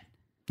met.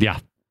 Yeah.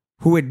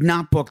 Who had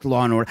not booked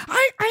Law and Order.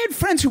 I had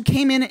friends who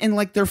came in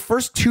like their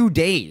first 2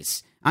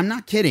 days. I'm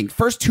not kidding.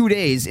 First 2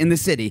 days in the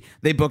city,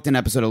 they booked an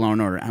episode of Law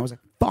and Order. I was like,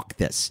 fuck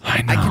this.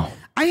 I know.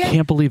 I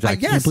can't believe that. I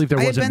can't believe there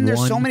wasn't one. I have been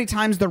there so many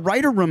times. The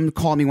writer room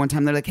called me one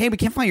time. They're like, hey, we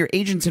can't find your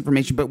agent's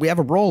information, but we have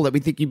a role that we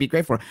think you'd be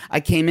great for. I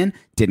came in,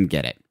 didn't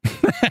get it.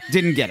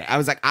 Didn't get it. I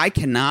was like, I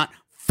cannot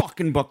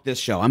fucking book this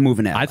show. I'm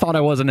moving out. I thought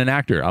I wasn't an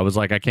actor. I was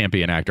like, I can't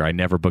be an actor. I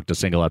never booked a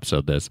single episode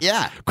of this.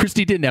 Yeah.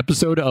 Christy did an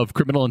episode of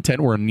Criminal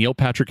Intent where Neil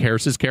Patrick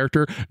Harris's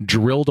character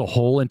drilled a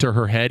hole into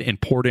her head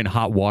and poured in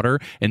hot water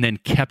and then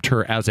kept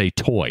her as a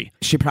toy.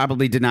 She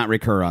probably did not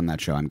recur on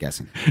that show, I'm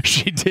guessing.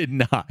 She did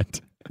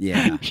not.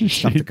 Yeah.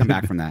 Tough to come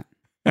back from that.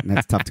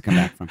 That's tough to come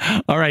back from.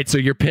 All right, so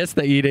you're pissed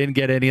that you didn't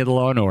get any of the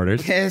Law and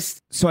Orders.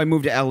 Pissed. So I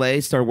moved to L.A.,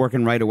 started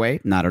working right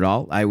away. Not at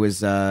all. I was,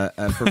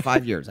 for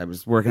 5 years, I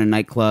was working in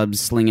nightclubs,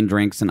 slinging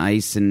drinks and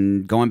ice,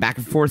 and going back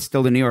and forth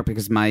still to New York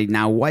because my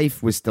now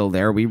wife was still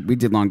there. We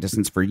did long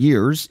distance for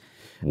years.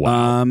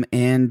 Wow.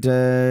 And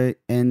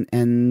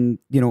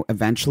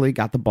eventually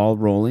got the ball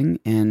rolling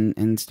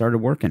and started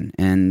working.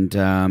 And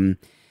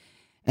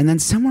then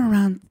somewhere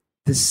around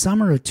the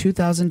summer of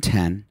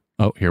 2010.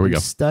 Oh, here we go.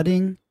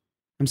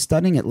 I'm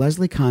studying at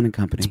Leslie Kahn and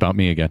Company. It's about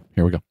me again.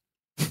 Here we go.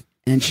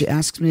 And she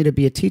asks me to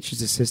be a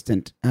teacher's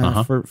assistant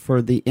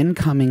for the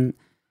incoming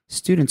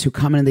students who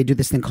come in and they do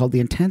this thing called the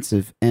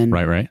intensive. And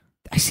right.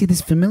 I see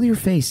this familiar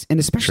face and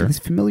especially this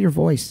familiar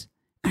voice.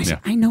 I said,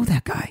 I know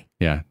that guy.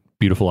 Yeah.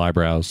 Beautiful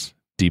eyebrows,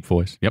 deep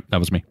voice. Yep, that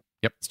was me.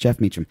 Yep. It's Jeff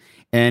Meacham.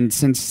 And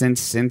since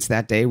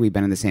that day, we've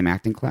been in the same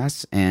acting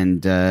class.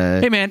 And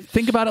hey, man,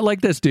 think about it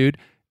like this, dude.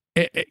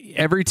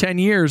 Every 10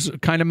 years,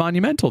 kind of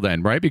monumental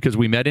then, right? Because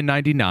we met in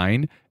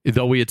 99.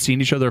 Though we had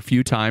seen each other a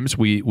few times,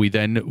 we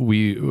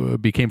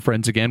became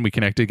friends again. We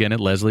connected again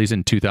at Leslie's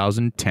in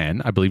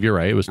 2010. I believe you're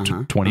right. It was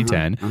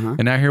 2010.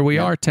 And now here we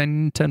are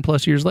 10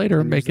 plus years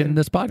later making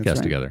this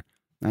podcast together.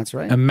 That's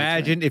right.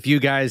 Imagine if you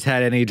guys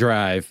had any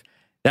drive.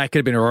 That could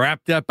have been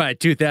wrapped up by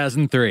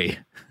 2003.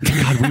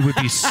 God,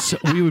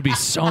 we would be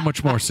so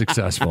much more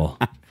successful.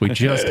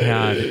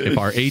 If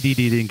our ADD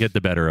didn't get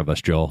the better of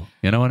us, Joel.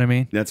 You know what I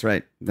mean? That's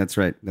right.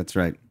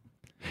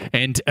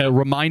 And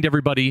remind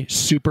everybody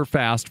super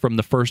fast from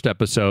the first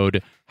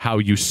episode how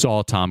you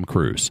saw Tom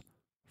Cruise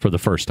for the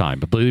first time.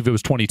 I believe it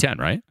was 2010,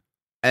 right?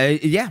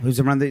 Yeah, it was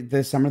around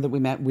the summer that we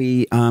met.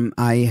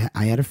 I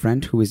had a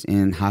friend who was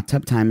in Hot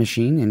Tub Time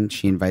Machine, and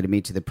she invited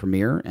me to the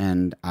premiere,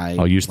 and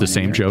I'll use the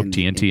same joke,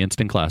 TNT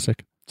Instant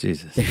Classic.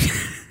 Jesus.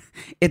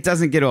 It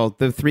doesn't get old.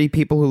 The 3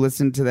 people who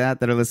listen to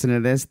that are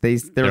listening to this,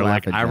 they're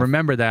laughing. Like, I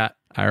remember that.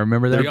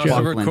 We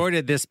also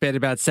recorded this bit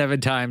about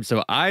 7 times,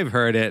 so I've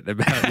heard it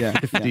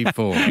about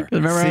 54.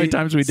 Remember how many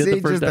times we did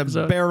the first just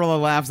episode? The barrel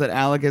of laughs that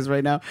Alec is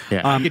right now.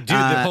 Yeah, I could do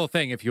the whole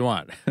thing if you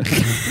want.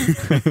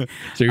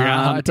 So you're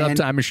on Hot Tub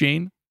Time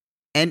Machine?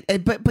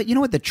 But you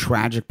know what the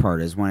tragic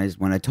part is?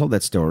 When I told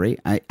that story,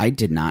 I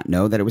did not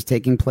know that it was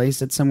taking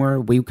place at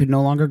somewhere we could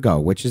no longer go,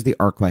 which is the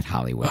ArcLight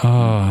Hollywood.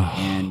 Oh.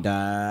 And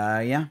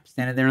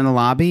standing there in the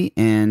lobby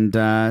and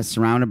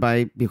surrounded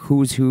by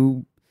who's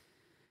who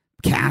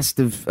cast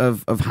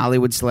of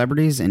Hollywood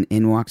celebrities, and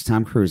in walks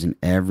Tom Cruise, and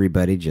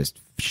everybody just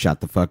shut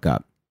the fuck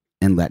up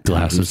and let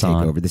Tom Cruise take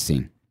over the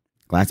scene.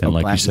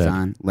 Glasses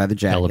on, leather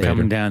jacket,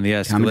 coming down the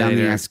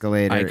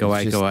escalator.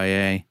 Iko,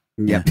 IA.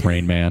 Yep.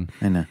 Rain Man.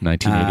 I know.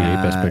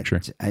 1988 Best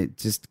Picture. I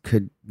just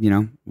could,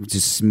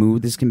 just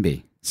smooth as can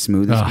be.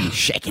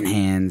 Shaking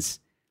hands.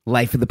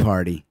 Life of the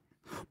party.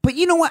 But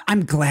you know what?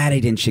 I'm glad I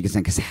didn't shake his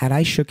hand, because had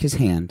I shook his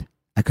hand,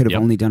 I could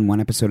have only done 1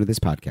 episode of this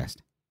podcast.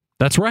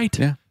 That's right.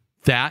 Yeah.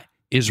 That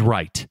is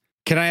right.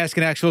 Can I ask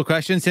an actual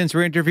question since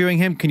we're interviewing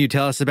him? Can you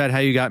tell us about how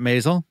you got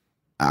Maisel?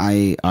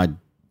 I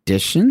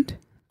auditioned.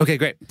 Okay,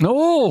 great.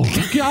 Oh,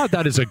 God,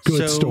 that is a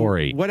good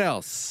story. What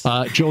else?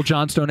 Joel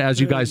Johnstone,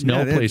 as you guys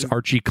know, plays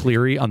Archie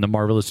Cleary on The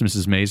Marvelous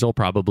Mrs. Maisel,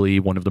 probably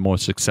one of the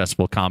most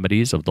successful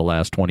comedies of the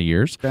last 20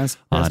 years best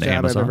on job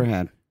Amazon. I've ever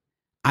had.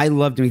 I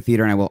love doing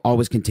theater, and I will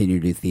always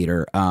continue to do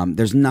theater.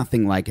 There's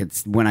nothing like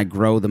it's when I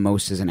grow the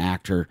most as an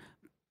actor,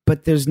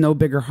 but there's no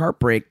bigger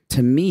heartbreak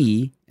to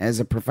me as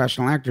a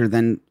professional actor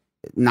than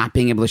not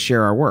being able to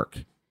share our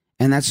work.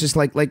 And that's just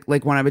like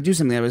when I would do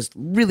something I was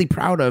really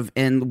proud of,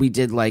 and we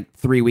did like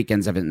 3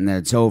 weekends of it, and then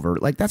it's over.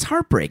 Like, that's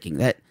heartbreaking.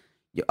 That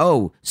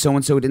so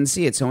and so didn't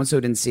see it. So and so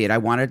didn't see it. I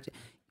wanted,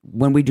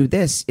 when we do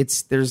this,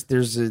 there's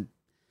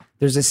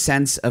a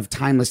sense of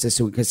timelessness,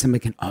 because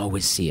somebody can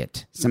always see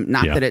it.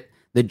 That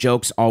the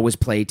jokes always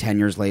play 10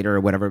 years later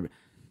or whatever,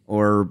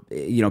 or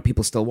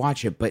people still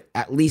watch it, but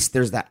at least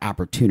there's that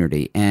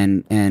opportunity.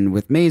 And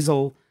with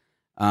Maisel,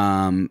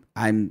 I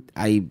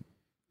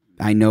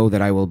know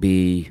that I will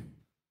be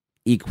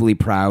equally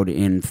proud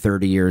in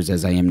 30 years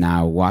as I am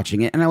now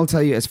watching it. And I will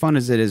tell you, as fun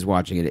as it is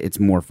watching it, it's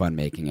more fun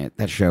making it.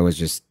 That show is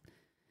just,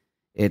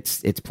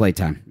 it's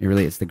playtime.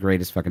 It's the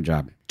greatest fucking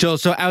job. Joel,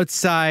 so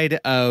outside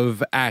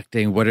of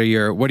acting, what are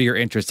your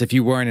interests? If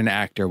you weren't an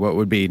actor, what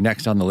would be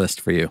next on the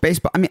list for you?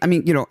 Baseball.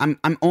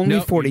 I'm only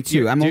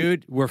 42.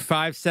 We're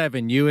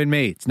 5'7", you and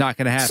me. It's not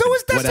going to happen. So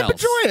is Dustin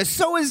Pedroia.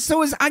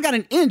 So is I got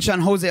an inch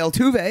on Jose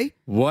Altuve.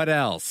 What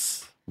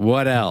else?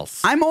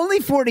 I'm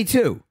only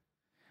 42.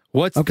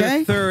 What's Okay.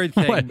 the third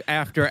thing What?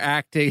 after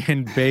acting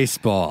and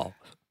baseball?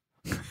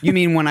 You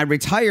mean when I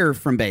retire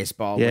from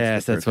baseball? what's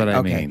Yes, the that's third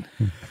what thing? I Okay.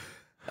 mean.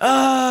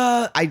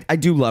 I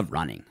do love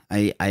running.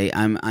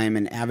 I'm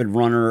an avid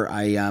runner.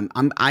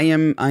 I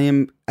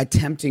am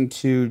attempting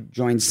to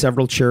join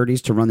several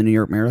charities to run the New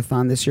York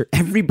Marathon this year.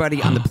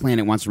 Everybody on the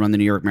planet wants to run the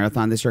New York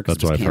Marathon this year because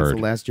it That's was what I've canceled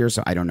heard. last year.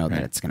 So I don't know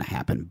that it's going to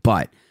happen.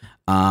 But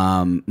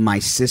my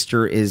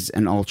sister is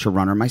an ultra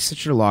runner. My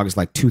sister logs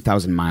like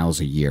 2,000 miles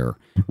a year.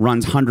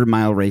 Runs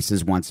 100-mile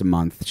races once a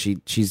month.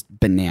 She's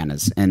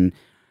bananas and.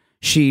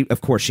 She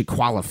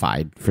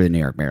qualified for the New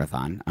York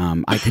Marathon.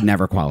 I could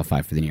never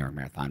qualify for the New York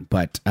Marathon,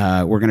 but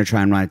we're going to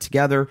try and run it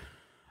together.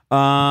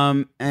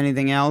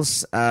 Anything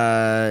else?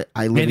 I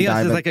live Anything else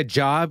and is die like a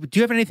job? Do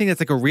you have anything that's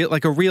like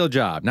a real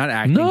job, not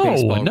acting?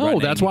 baseball, No. running?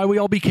 That's why we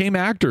all became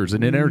actors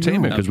and in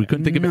entertainment because we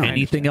couldn't think of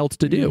anything else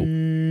to do.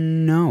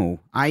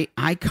 No.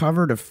 I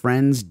covered a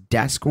friend's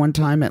desk one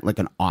time at like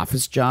an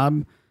office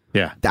job.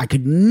 Yeah. I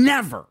could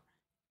never,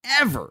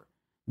 ever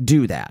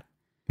do that.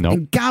 Nope.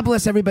 And God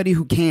bless everybody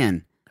who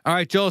can. All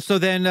right, Joel. So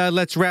then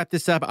let's wrap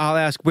this up. I'll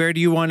ask, where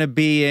do you want to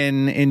be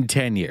in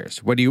 10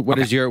 years? What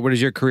is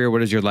your career?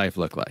 What does your life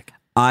look like?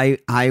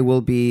 I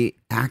will be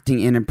acting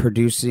in and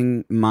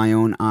producing my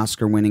own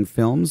Oscar-winning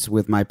films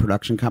with my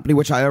production company,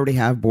 which I already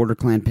have, Border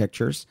Clan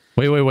Pictures.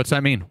 Wait, what's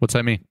that mean?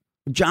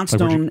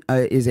 Johnstone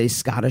is a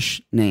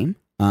Scottish name,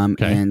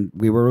 and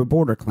we were a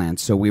border clan,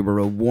 so we were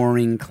a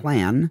warring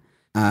clan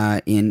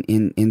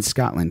in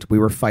Scotland. We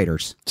were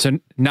fighters. So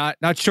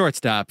not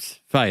shortstops,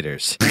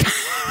 fighters.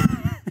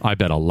 I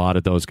bet a lot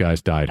of those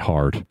guys died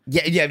hard.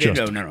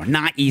 No,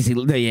 not easy.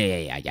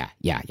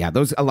 Yeah.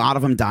 Those a lot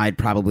of them died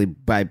probably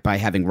by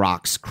having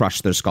rocks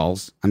crush their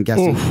skulls. I'm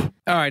guessing. Oof.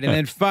 All right, and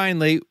then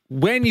finally,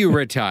 when you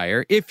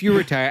retire, if you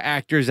retire,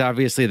 actors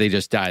obviously they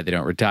just die; they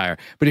don't retire.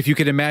 But if you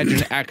could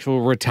imagine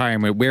actual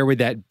retirement, where would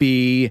that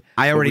be?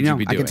 I already What know. would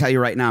you be I can doing? tell you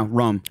right now,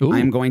 Rome. Ooh. I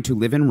am going to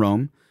live in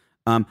Rome.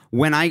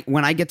 When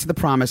I get to the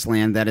promised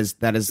land, that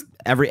is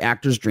every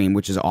actor's dream,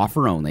 which is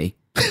offer only,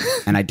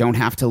 and I don't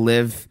have to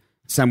live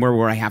somewhere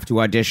where I have to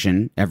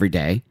audition every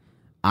day.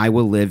 I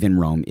will live in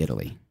Rome,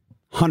 Italy.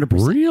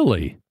 100%.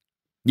 Really?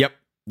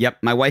 Yep.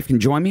 My wife can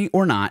join me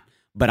or not,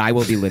 but I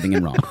will be living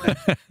in Rome.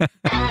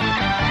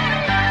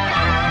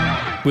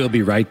 We'll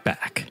be right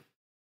back.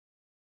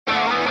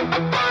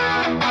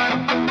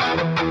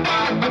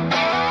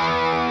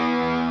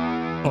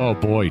 Oh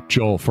boy,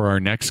 Joel, for our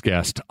next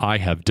guest, I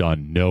have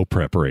done no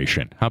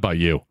preparation. How about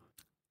you?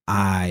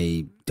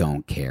 I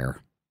don't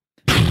care.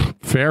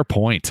 Fair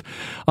point.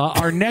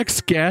 Our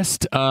next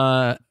guest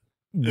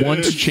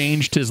once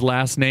changed his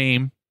last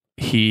name.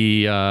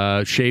 He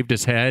shaved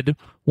his head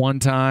one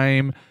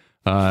time.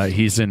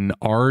 He's an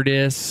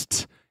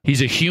artist.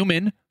 He's a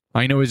human.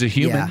 I know he's a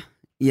human.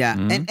 Yeah.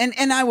 Mm-hmm.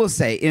 And I will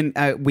say,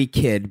 we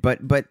kid,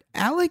 but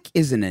Alec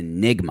is an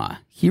enigma.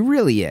 He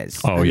really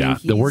is. Oh, I yeah.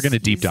 mean, We're going to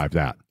deep dive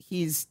that.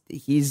 He's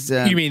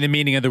You mean the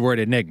meaning of the word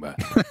enigma?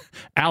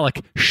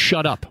 Alec,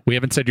 shut up. We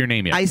haven't said your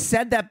name yet. I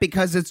said that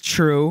because it's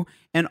true,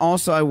 and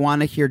also I want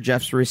to hear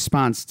Jeff's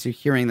response to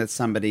hearing that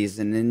somebody's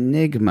an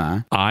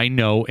enigma. I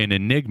know an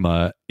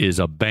enigma is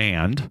a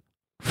band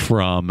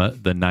from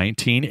the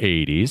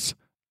 1980s.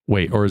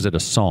 Wait, or is it a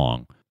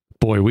song?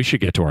 Boy, we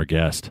should get to our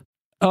guest.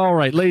 All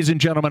right, ladies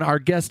and gentlemen, our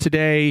guest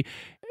today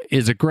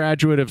is a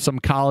graduate of some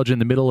college in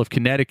the middle of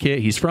Connecticut.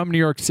 He's from New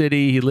York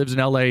City. He lives in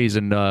LA. He's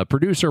a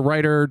producer,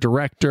 writer,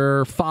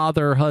 director,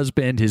 father,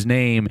 husband. His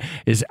name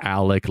is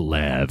Alec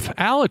Lev.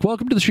 Alec,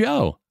 welcome to the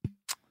show.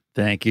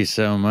 Thank you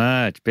so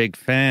much. Big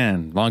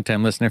fan.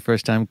 Long-time listener,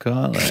 first-time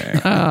caller.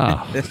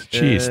 Oh,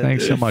 geez,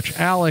 thanks so much.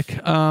 Alec,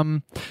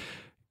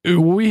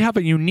 we have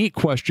a unique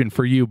question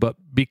for you, but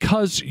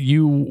because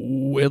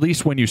you, at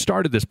least when you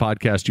started this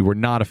podcast, you were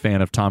not a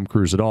fan of Tom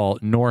Cruise at all,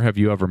 nor have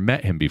you ever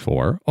met him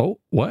before. Oh,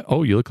 what?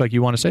 Oh, you look like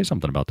you want to say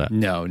something about that.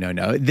 No.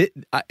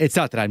 It's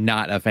not that I'm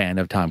not a fan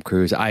of Tom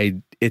Cruise.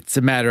 It's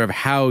a matter of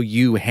how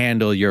you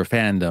handle your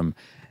fandom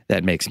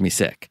that makes me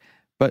sick.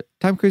 But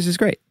Tom Cruise is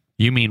great.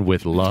 You mean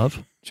with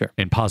love? Sure.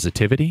 And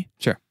positivity?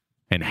 Sure.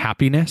 And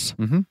happiness?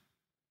 Mm-hmm.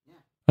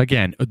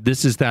 Again,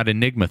 this is that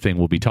enigma thing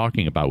we'll be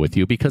talking about with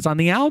you, because on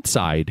the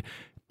outside,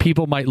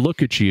 people might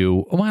look at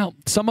you. Well,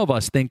 some of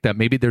us think that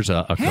maybe there's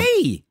a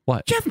Hey,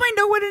 what? Jeff might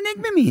know what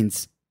enigma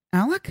means.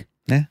 Alec?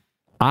 Yeah.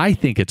 I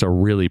think it's a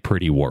really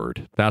pretty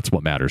word. That's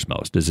what matters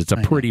most, is it's a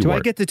pretty Do word. I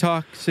get to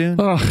talk soon?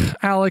 Oh,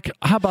 Alec,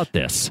 how about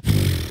this?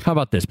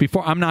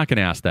 Before, I'm not going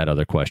to ask that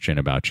other question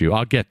about you.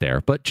 I'll get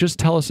there. But just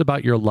tell us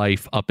about your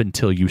life up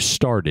until you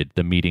started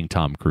the Meeting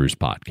Tom Cruise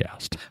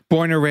podcast.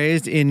 Born and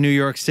raised in New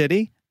York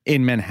City,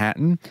 in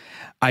Manhattan.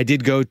 I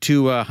did go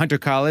to Hunter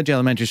College,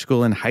 elementary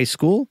school, and high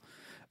school.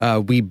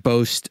 We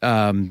boast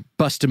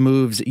Busta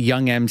Moves'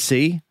 Young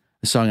MC,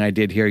 a song I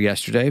did here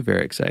yesterday.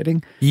 Very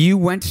exciting. You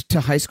went to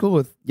high school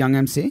with Young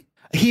MC?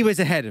 He was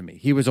ahead of me.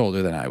 He was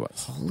older than I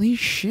was. Holy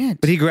shit.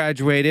 But he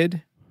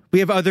graduated. We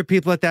have other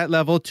people at that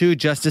level, too.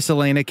 Justice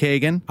Elena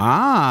Kagan.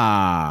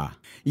 Ah.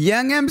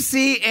 Young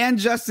MC and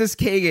Justice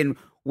Kagan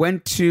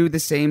went to the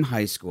same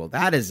high school.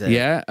 That is it.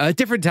 Yeah.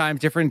 Different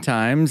times.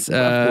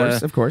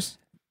 Of course.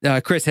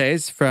 Chris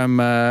Hayes from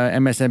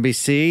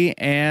MSNBC,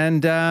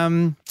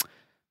 and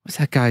what's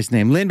that guy's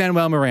name?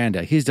 Lin-Manuel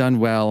Miranda. He's done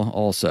well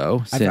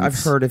also. I've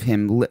heard of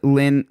him.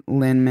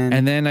 Lin-Man.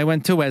 And then I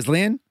went to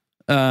Wesleyan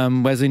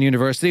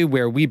University,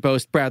 where we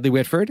boast Bradley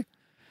Whitford,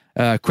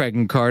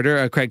 Craig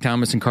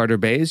Thomas and Carter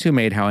Bays, who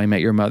made How I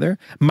Met Your Mother,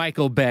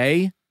 Michael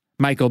Bay,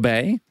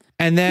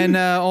 and then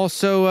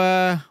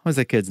also what's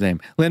that kid's name?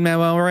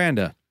 Lin-Manuel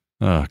Miranda.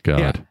 Oh God.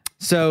 Yeah.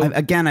 So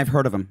again, I've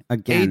heard of him.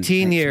 Again,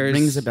 18 years.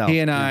 Rings a bell. He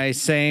and I,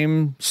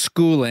 same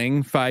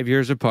schooling, 5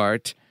 years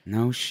apart.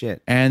 No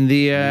shit. And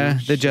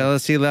the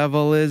jealousy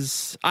level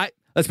is,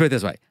 let's put it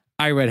this way.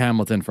 I read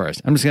Hamilton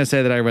first. I'm just going to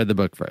say that I read the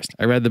book first.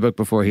 I read the book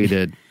before he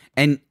did.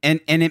 And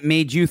it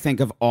made you think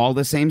of all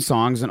the same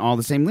songs and all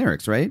the same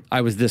lyrics, right?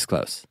 I was this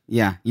close.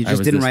 Yeah, you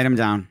just didn't write them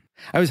down.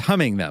 I was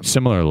humming them.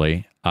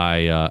 Similarly,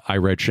 I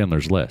read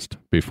Schindler's List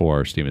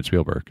before Steven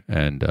Spielberg,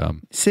 and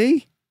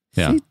See?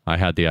 I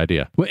had the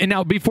idea. And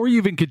now, before you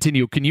even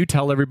continue, can you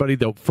tell everybody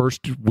the first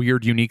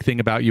weird, unique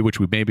thing about you, which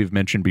we maybe have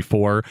mentioned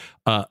before,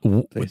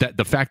 that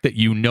the fact that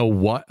you know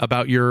what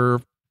about your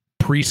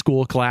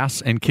preschool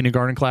class and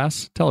kindergarten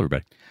class? Tell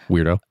everybody,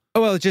 weirdo.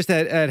 Oh, well, just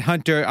at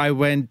Hunter, I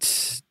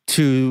went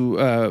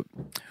to,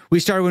 we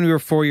started when we were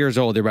 4 years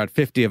old. There were about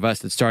 50 of us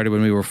that started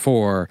when we were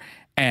 4.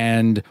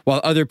 And while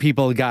other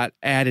people got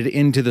added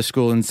into the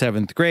school in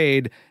 7th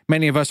grade,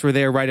 many of us were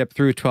there right up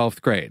through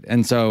 12th grade.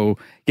 And so,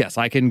 yes,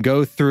 I can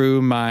go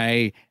through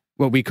my,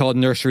 what we called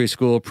nursery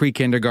school,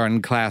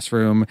 pre-kindergarten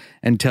classroom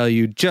and tell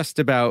you just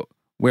about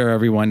where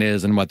everyone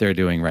is and what they're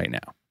doing right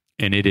now.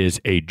 And it is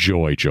a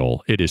joy,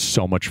 Joel. It is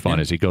so much fun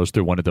as he goes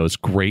through one of those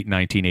great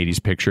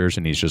 1980s pictures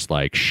and he's just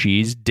like,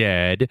 she's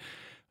dead,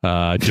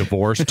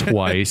 divorced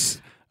twice.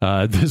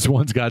 This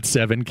one's got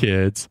 7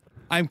 kids.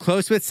 I'm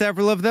close with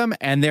several of them,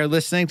 and they're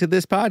listening to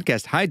this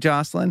podcast. Hi,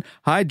 Jocelyn.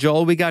 Hi,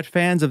 Joel. We got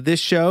fans of this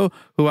show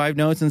who I've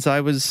known since I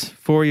was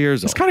 4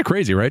 years old. It's kind of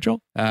crazy, right,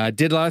 Joel?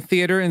 Did a lot of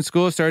theater in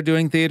school, started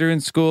doing theater in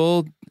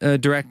school,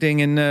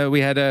 directing, and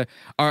we had an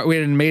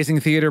amazing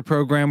theater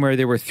program where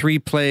there were 3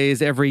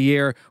 plays every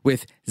year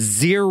with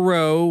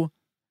 0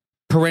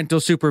 parental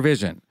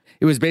supervision.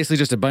 It was basically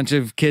just a bunch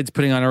of kids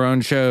putting on our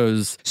own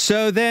shows.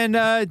 So then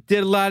did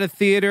a lot of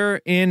theater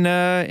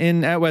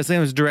at Wesleyan. I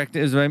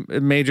was my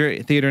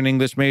major, theater and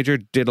English major,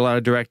 did a lot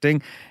of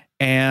directing,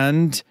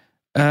 and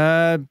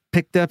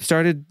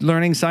started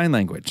learning sign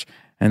language.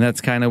 And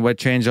that's kind of what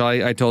changed.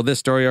 I told this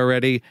story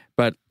already,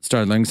 but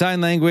started learning sign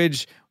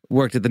language,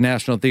 worked at the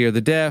National Theater of the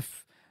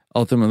Deaf,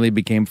 ultimately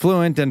became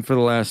fluent, and for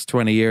the last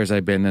 20 years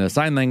I've been a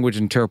sign language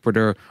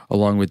interpreter,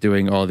 along with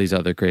doing all these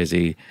other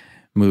crazy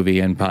movie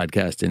and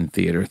podcast and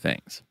theater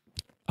things.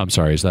 I'm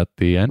sorry, is that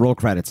the end? Roll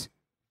credits.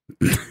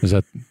 Is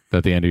that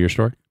the end of your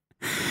story?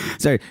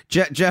 Sorry,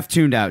 Jeff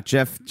tuned out.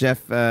 Jeff,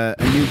 a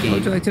new game. What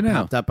would you like to know?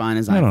 Popped up on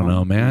his iPhone. I don't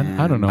know, man.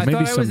 I don't know. I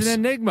Maybe thought I was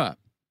an enigma.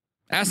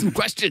 Ask some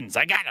questions.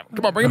 I got them.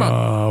 Come on, bring them up.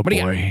 Oh,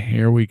 boy.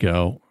 Here we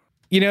go.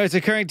 You know, it's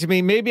occurring to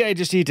me, maybe I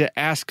just need to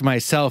ask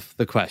myself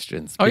the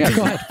questions. Oh, yeah,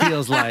 go ahead. It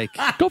feels like...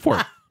 Go for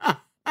it.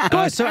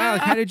 So,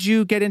 Alec, how did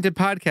you get into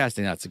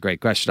podcasting? That's a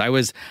great question. I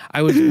was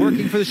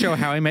working for the show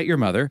How I Met Your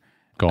Mother.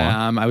 Go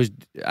on. I was,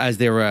 as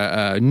they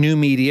were new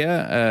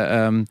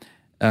media,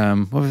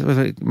 what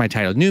was my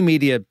title? New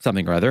media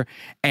something or other.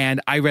 And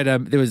I read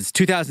there was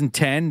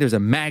 2010, there was a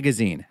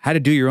magazine, How to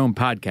Do Your Own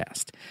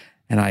Podcast.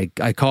 And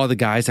I called the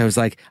guys. I was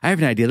like, I have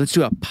an idea. Let's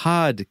do a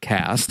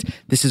podcast.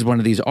 This is one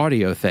of these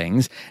audio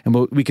things. And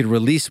we could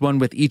release one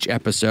with each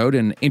episode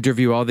and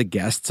interview all the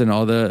guests and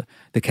all the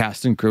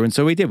cast and crew. And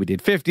so we did. We did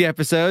 50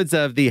 episodes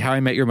of the How I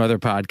Met Your Mother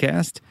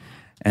podcast.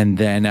 And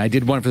then I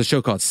did one for the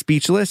show called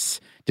Speechless.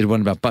 Did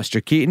one about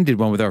Buster Keaton. Did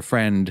one with our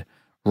friend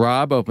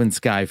Rob, Open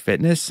Sky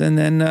Fitness. And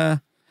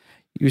then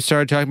you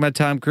started talking about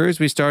Tom Cruise.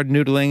 We started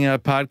noodling a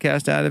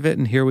podcast out of it,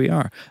 and here we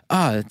are.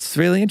 It's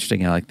really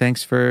interesting, Alec.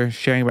 Thanks for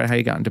sharing about how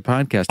you got into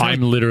podcasting.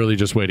 I'm literally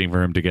just waiting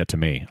for him to get to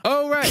me.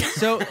 Oh, right.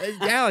 So,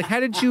 Alec, how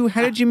did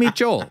you meet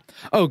Joel?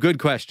 Oh, good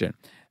question.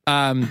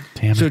 Damn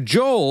it. So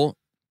Joel,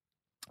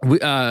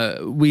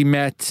 we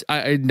met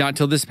not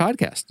till this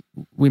podcast.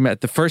 We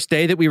met the first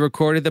day that we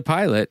recorded the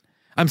pilot.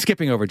 I'm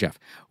skipping over Jeff.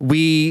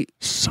 We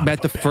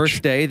met the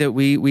first day that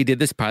we did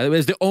this pilot. It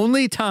was the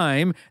only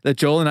time that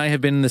Joel and I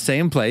have been in the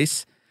same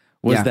place.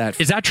 Is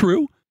that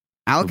true?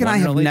 Alec and I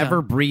have only never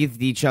time.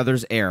 breathed each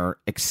other's air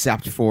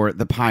except for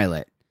the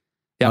pilot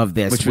of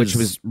this, which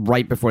was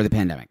right before the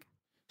pandemic.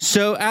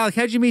 So, Alec,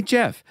 how'd you meet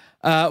Jeff?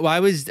 Well,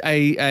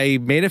 I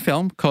made a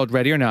film called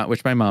Ready or Not,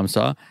 which my mom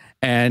saw.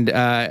 And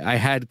I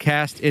had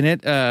cast in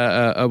it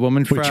a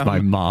woman from... Which my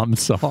mom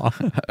saw.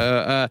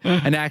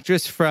 an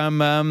actress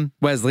from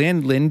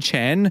Wesleyan, Lynn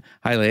Chen.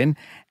 Hi, Lynn.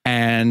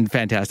 And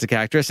fantastic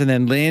actress. And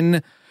then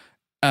Lynn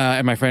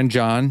and my friend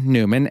John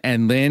Newman.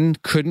 And Lynn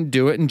couldn't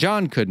do it and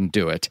John couldn't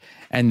do it.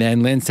 And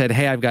then Lynn said,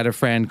 hey, I've got a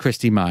friend,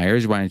 Christy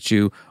Myers. Why don't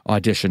you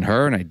audition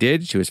her? And I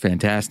did. She was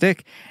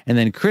fantastic. And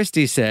then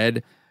Christy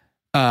said...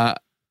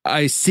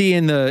 I see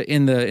in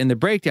the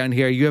breakdown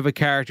here, you have a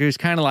character who's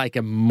kind of like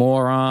a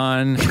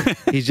moron.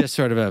 He's just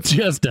sort of a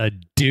Just a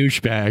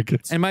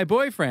douchebag. and my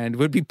boyfriend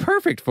would be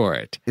perfect for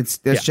it. That's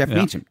Jeff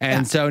Meacham.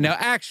 And so now,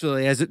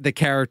 actually, as the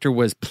character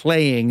was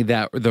playing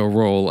the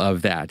role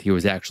of that, he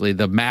was actually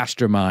the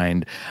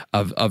mastermind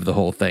of the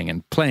whole thing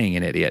and playing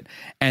an idiot.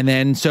 And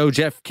then so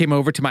Jeff came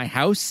over to my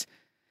house,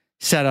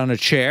 sat on a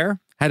chair,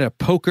 had a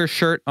poker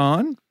shirt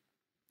on.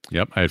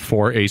 Yep, I had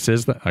 4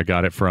 aces. I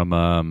got it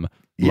from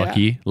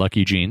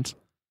Lucky Jeans.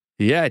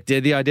 Yeah,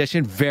 did the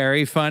audition.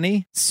 Very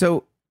funny.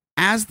 So,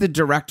 as the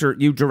director,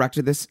 you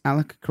directed this,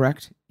 Alec,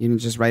 correct? You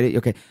didn't just write it?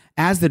 Okay.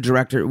 As the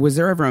director, was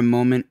there ever a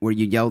moment where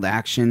you yelled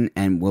action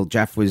and,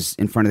 Jeff was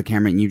in front of the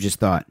camera and you just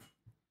thought,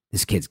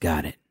 this kid's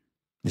got it?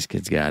 This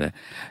kid's got it.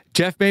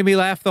 Jeff made me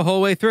laugh the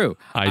whole way through.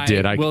 I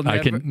did. I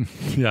can.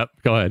 Yep.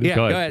 Go ahead. Yeah,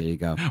 go go ahead. ahead. There you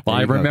go. Well,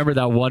 I remember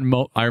that one.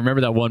 I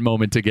remember that one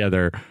moment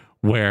together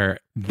where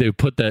they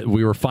put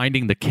we were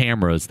finding the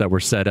cameras that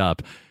were set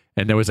up,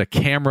 and there was a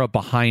camera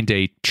behind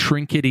a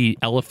trinkety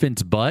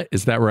elephant's butt.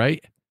 Is that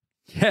right?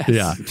 Yes.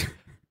 Yeah.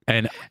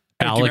 And Do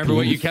you Alec, remember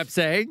what you kept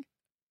saying?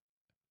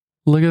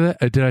 look at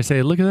that. Did I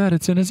say, look at that?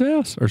 It's in his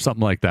ass or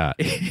something like that?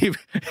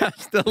 I'm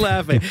still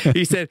laughing.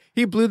 He said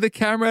he blew the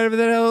camera out of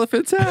that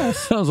elephant's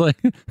ass. I was like,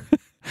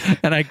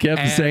 and I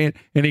kept saying,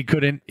 and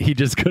he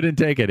just couldn't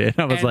take it. And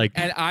I was like,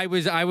 and I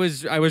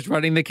was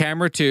running the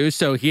camera too.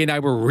 So he and I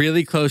were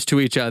really close to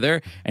each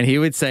other, and he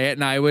would say it,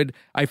 and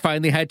I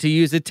finally had to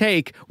use a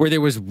take where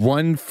there was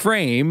one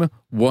frame,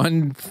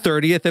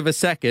 1/30th of a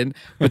second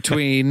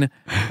between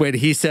when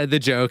he said the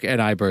joke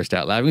and I burst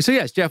out laughing. So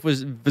yes, Jeff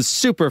was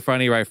super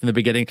funny right from the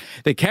beginning.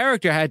 The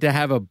character had to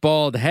have a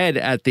bald head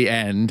at the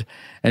end,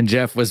 and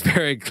Jeff was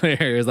very clear.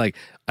 He was like,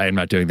 I am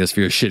not doing this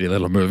for your shitty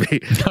little movie.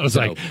 I was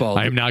like,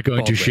 I'm not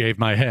going to shave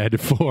my head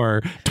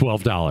for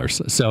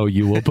 $12. So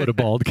you will put a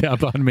bald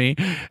cap on me,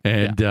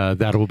 and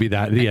that will be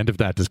the end of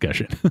that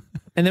discussion.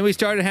 And then we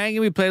started hanging.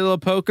 We played a little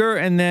poker,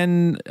 and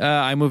then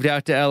I moved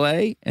out to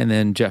L.A., and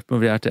then Jeff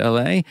moved out to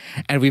L.A.,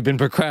 and we've been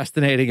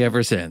procrastinating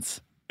ever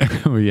since.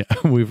 Yeah,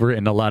 we've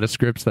written a lot of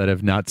scripts that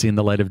have not seen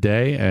the light of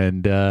day,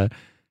 and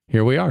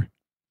here we are.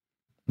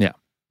 Yeah.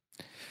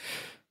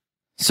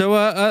 So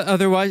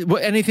otherwise,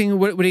 what do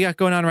you got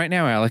going on right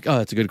now, Alec? Oh,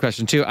 that's a good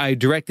question, too. I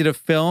directed a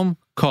film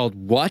called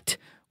What?,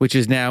 which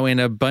is now in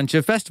a bunch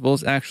of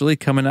festivals, actually,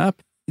 coming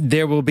up.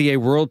 There will be a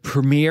world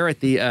premiere at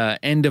the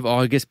end of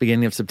August,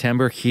 beginning of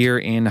September here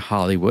in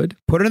Hollywood.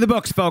 Put it in the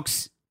books,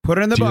 folks. Put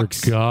it in the Dear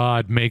books.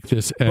 God, make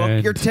this Book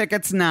end. your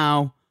tickets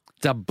now.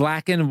 It's a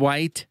black and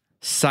white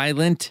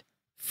silent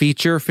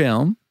feature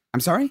film. I'm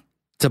sorry?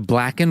 It's a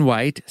black and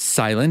white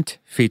silent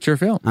feature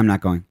film. I'm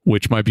not going.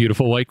 Which my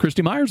beautiful wife,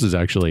 Christy Myers, is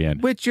actually in.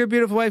 Which your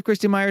beautiful wife,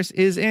 Christy Myers,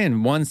 is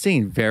in. One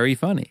scene. Very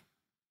funny.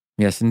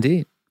 Yes,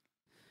 indeed.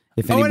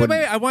 If Oh, anybody,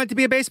 wait, I wanted to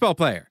be a baseball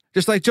player,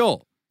 just like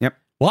Joel. Yep.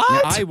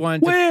 What? I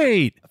want to-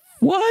 Wait.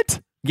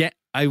 What? Yeah,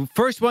 I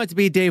first wanted to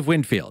be Dave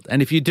Winfield.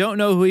 And if you don't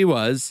know who he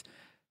was,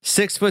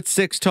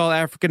 6'6" tall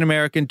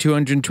African-American,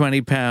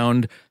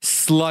 220-pound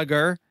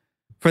slugger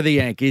for the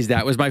Yankees.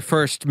 That was my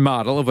first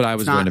model of what I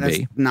was going to be.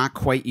 That's not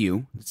quite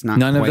you. It's not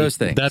None of quite- those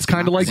things. That's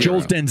kind of like Zero.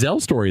 Joel's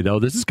Denzel story, though.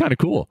 This is kind of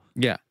cool.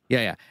 Yeah.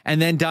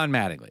 And then Don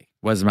Mattingly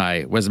was my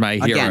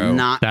hero. Again,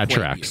 not That quite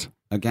tracks. you.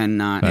 Again,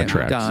 not That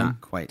tracks. Don,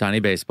 not quite. Donnie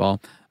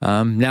Baseball. Now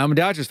I'm a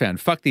Dodgers fan.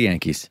 Fuck the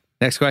Yankees.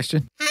 Next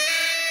question.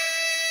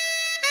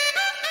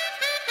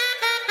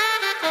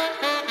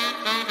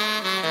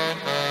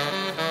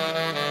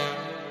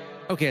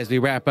 Okay, as we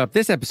wrap up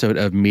this episode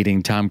of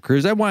Meeting Tom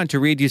Cruise, I wanted to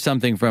read you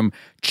something from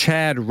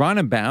Chad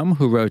Ronenbaum,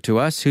 who wrote to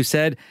us, who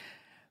said,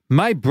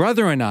 my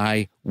brother and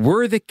I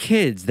were the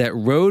kids that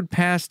rode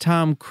past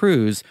Tom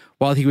Cruise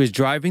while he was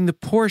driving the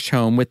Porsche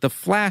home with the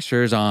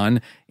flashers on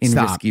in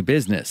Stop. Risky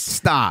Business.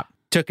 Stop.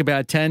 Took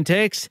about 10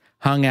 takes,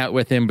 hung out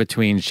with him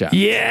between shots.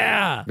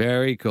 Yeah.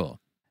 Very cool.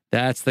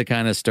 That's the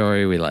kind of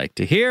story we like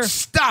to hear.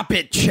 Stop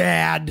it,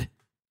 Chad.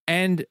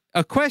 And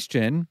a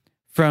question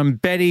from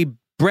Betty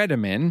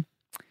Bredeman.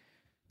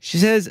 She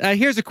says,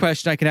 here's a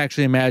question I can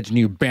actually imagine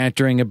you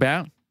bantering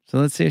about. So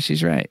let's see if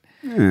she's right.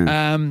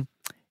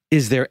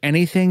 Is there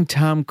anything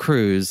Tom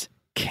Cruise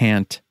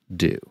can't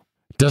do?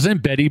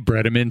 Doesn't Betty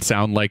Bredeman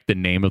sound like the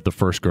name of the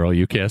first girl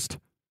you kissed?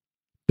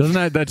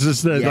 Doesn't that's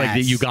just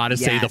like you got to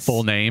say the Yes.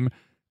 full name?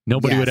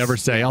 Nobody would Yes, ever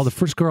say, yes. "Oh, the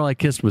first girl I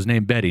kissed was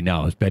named Betty."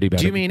 No, it's Betty.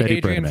 Do you mean Betty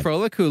Adrian Bredeman.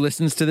 Froelich, who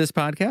listens to this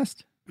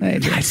podcast? Hey,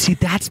 Adrian. I see.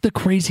 That's the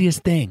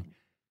craziest thing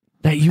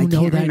that you I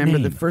know can't that remember.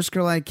 name. The first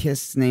girl I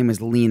kissed's name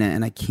was Lena,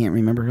 and I can't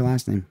remember her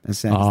last name. That's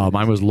sad.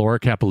 Mine was Laura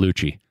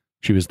Capelucci.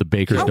 She was the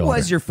baker's How daughter.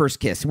 was your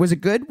first kiss? Was it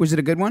good? Was it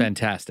a good one?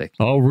 Fantastic.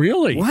 Oh,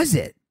 really? Was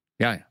it?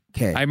 Yeah.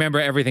 Okay. I remember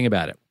everything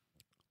about it.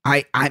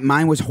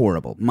 Mine was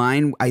horrible.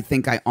 Mine, I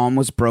think I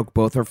almost broke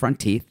both her front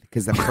teeth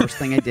because the first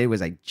thing I did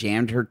was I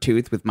jammed her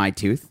tooth with my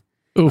tooth.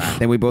 Oof.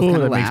 Then we both Ooh,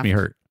 kind that of laughed. makes me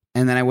hurt.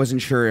 And then I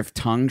wasn't sure if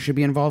tongue should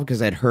be involved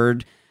because I'd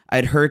heard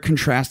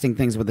contrasting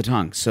things with the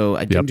tongue. So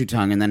I didn't do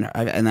tongue, and then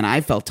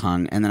I felt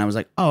tongue, and then I was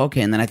like, oh,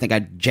 okay. And then I think I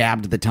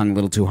jabbed the tongue a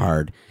little too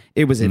hard.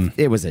 It was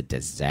a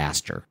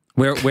disaster.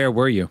 Where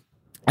were you?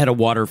 At a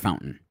water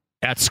fountain.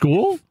 At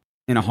school?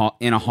 in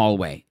a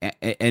hallway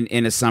and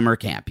in a summer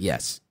camp.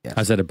 Yes. I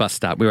was at a bus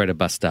stop. We were at a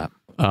bus stop.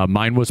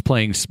 Mine was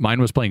playing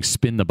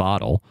Spin the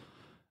Bottle.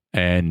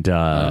 And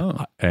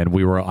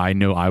I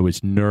knew I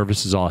was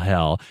nervous as all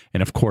hell,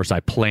 and of course I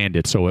planned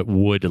it so it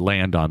would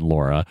land on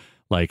Laura,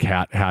 like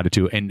how to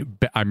do. And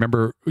I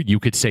remember you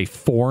could say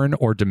foreign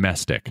or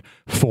domestic.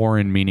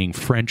 Foreign meaning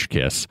French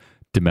kiss,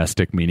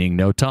 domestic meaning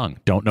no tongue.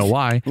 Don't know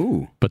why,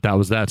 but that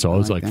was that. So I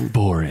was like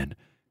foreign,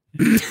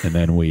 and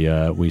then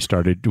we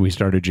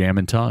started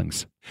jamming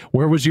tongues.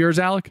 Where was yours,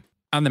 Alec?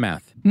 On the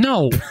mouth.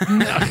 No,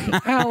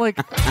 Alec.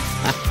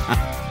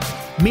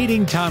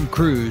 Meeting Tom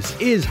Cruise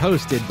is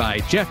hosted by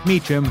Jeff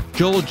Meacham,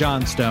 Joel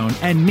Johnstone,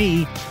 and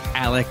me,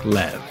 Alec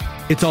Lev.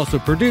 It's also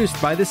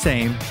produced by the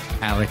same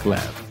Alec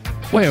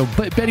Lev. Wait,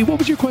 but Betty, what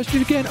was your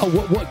question again? Oh,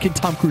 what can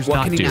Tom Cruise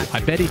not do? I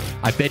bet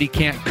he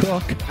can't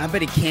cook. I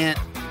bet he can't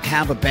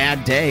have a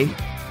bad day.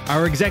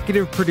 Our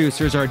executive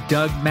producers are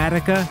Doug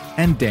Matica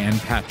and Dan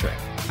Patrick.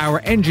 Our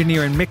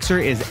engineer and mixer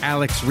is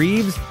Alex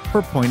Reeves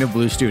for Point of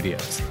Blue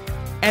Studios.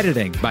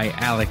 Editing by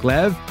Alec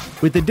Lev,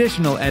 with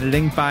additional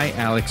editing by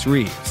Alex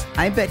Reeves.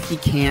 I bet he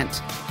can't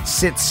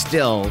sit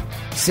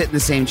in the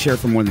same chair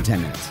for more than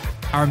 10 minutes.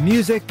 Our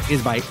music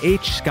is by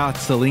H. Scott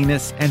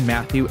Salinas and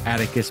Matthew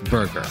Atticus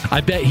Berger. I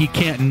bet he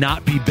can't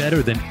not be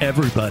better than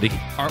everybody.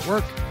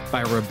 Artwork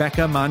by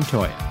Rebecca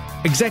Montoya.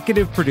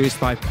 Executive produced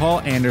by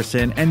Paul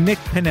Anderson and Nick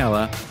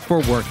Pinella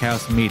for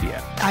Workhouse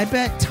Media. I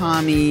bet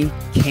Tommy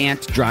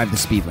can't drive the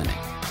speed limit.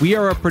 We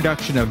are a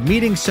production of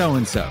Meeting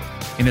So-and-So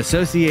in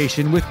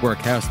association with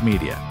Workhouse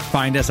Media.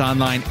 Find us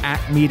online at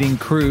Meeting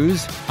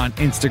Cruise on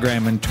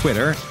Instagram and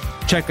Twitter.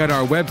 Check out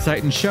our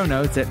website and show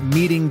notes at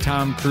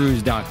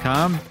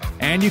meetingtomcruise.com.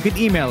 And you can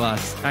email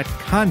us at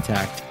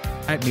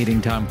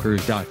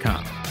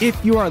contact@meetingtomcruise.com.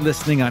 If you are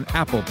listening on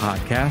Apple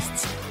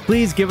Podcasts,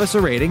 please give us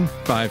a rating.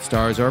 5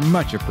 stars are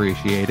much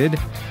appreciated.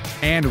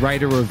 And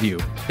write a review.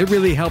 It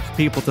really helps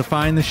people to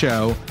find the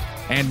show,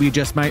 and we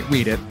just might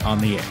read it on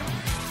the air.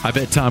 I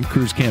bet Tom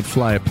Cruise can't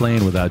fly a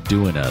plane without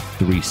doing a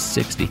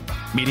 360.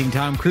 Meeting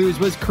Tom Cruise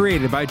was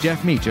created by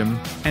Jeff Meacham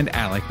and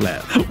Alec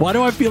Lev. Why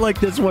do I feel like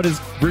this one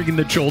is bringing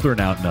the children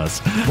out in us?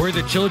 Were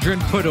the children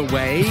put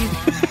away?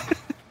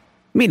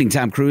 Meeting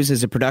Tom Cruise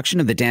is a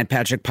production of the Dan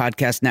Patrick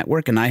Podcast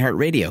Network and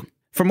iHeartRadio.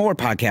 For more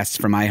podcasts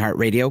from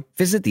iHeartRadio,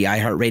 visit the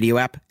iHeartRadio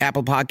app,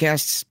 Apple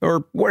Podcasts,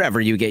 or wherever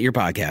you get your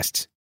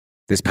podcasts.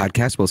 This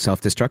podcast will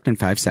self-destruct in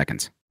 5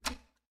 seconds.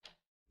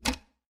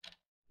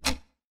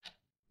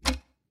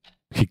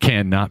 He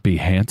cannot be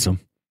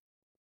handsome.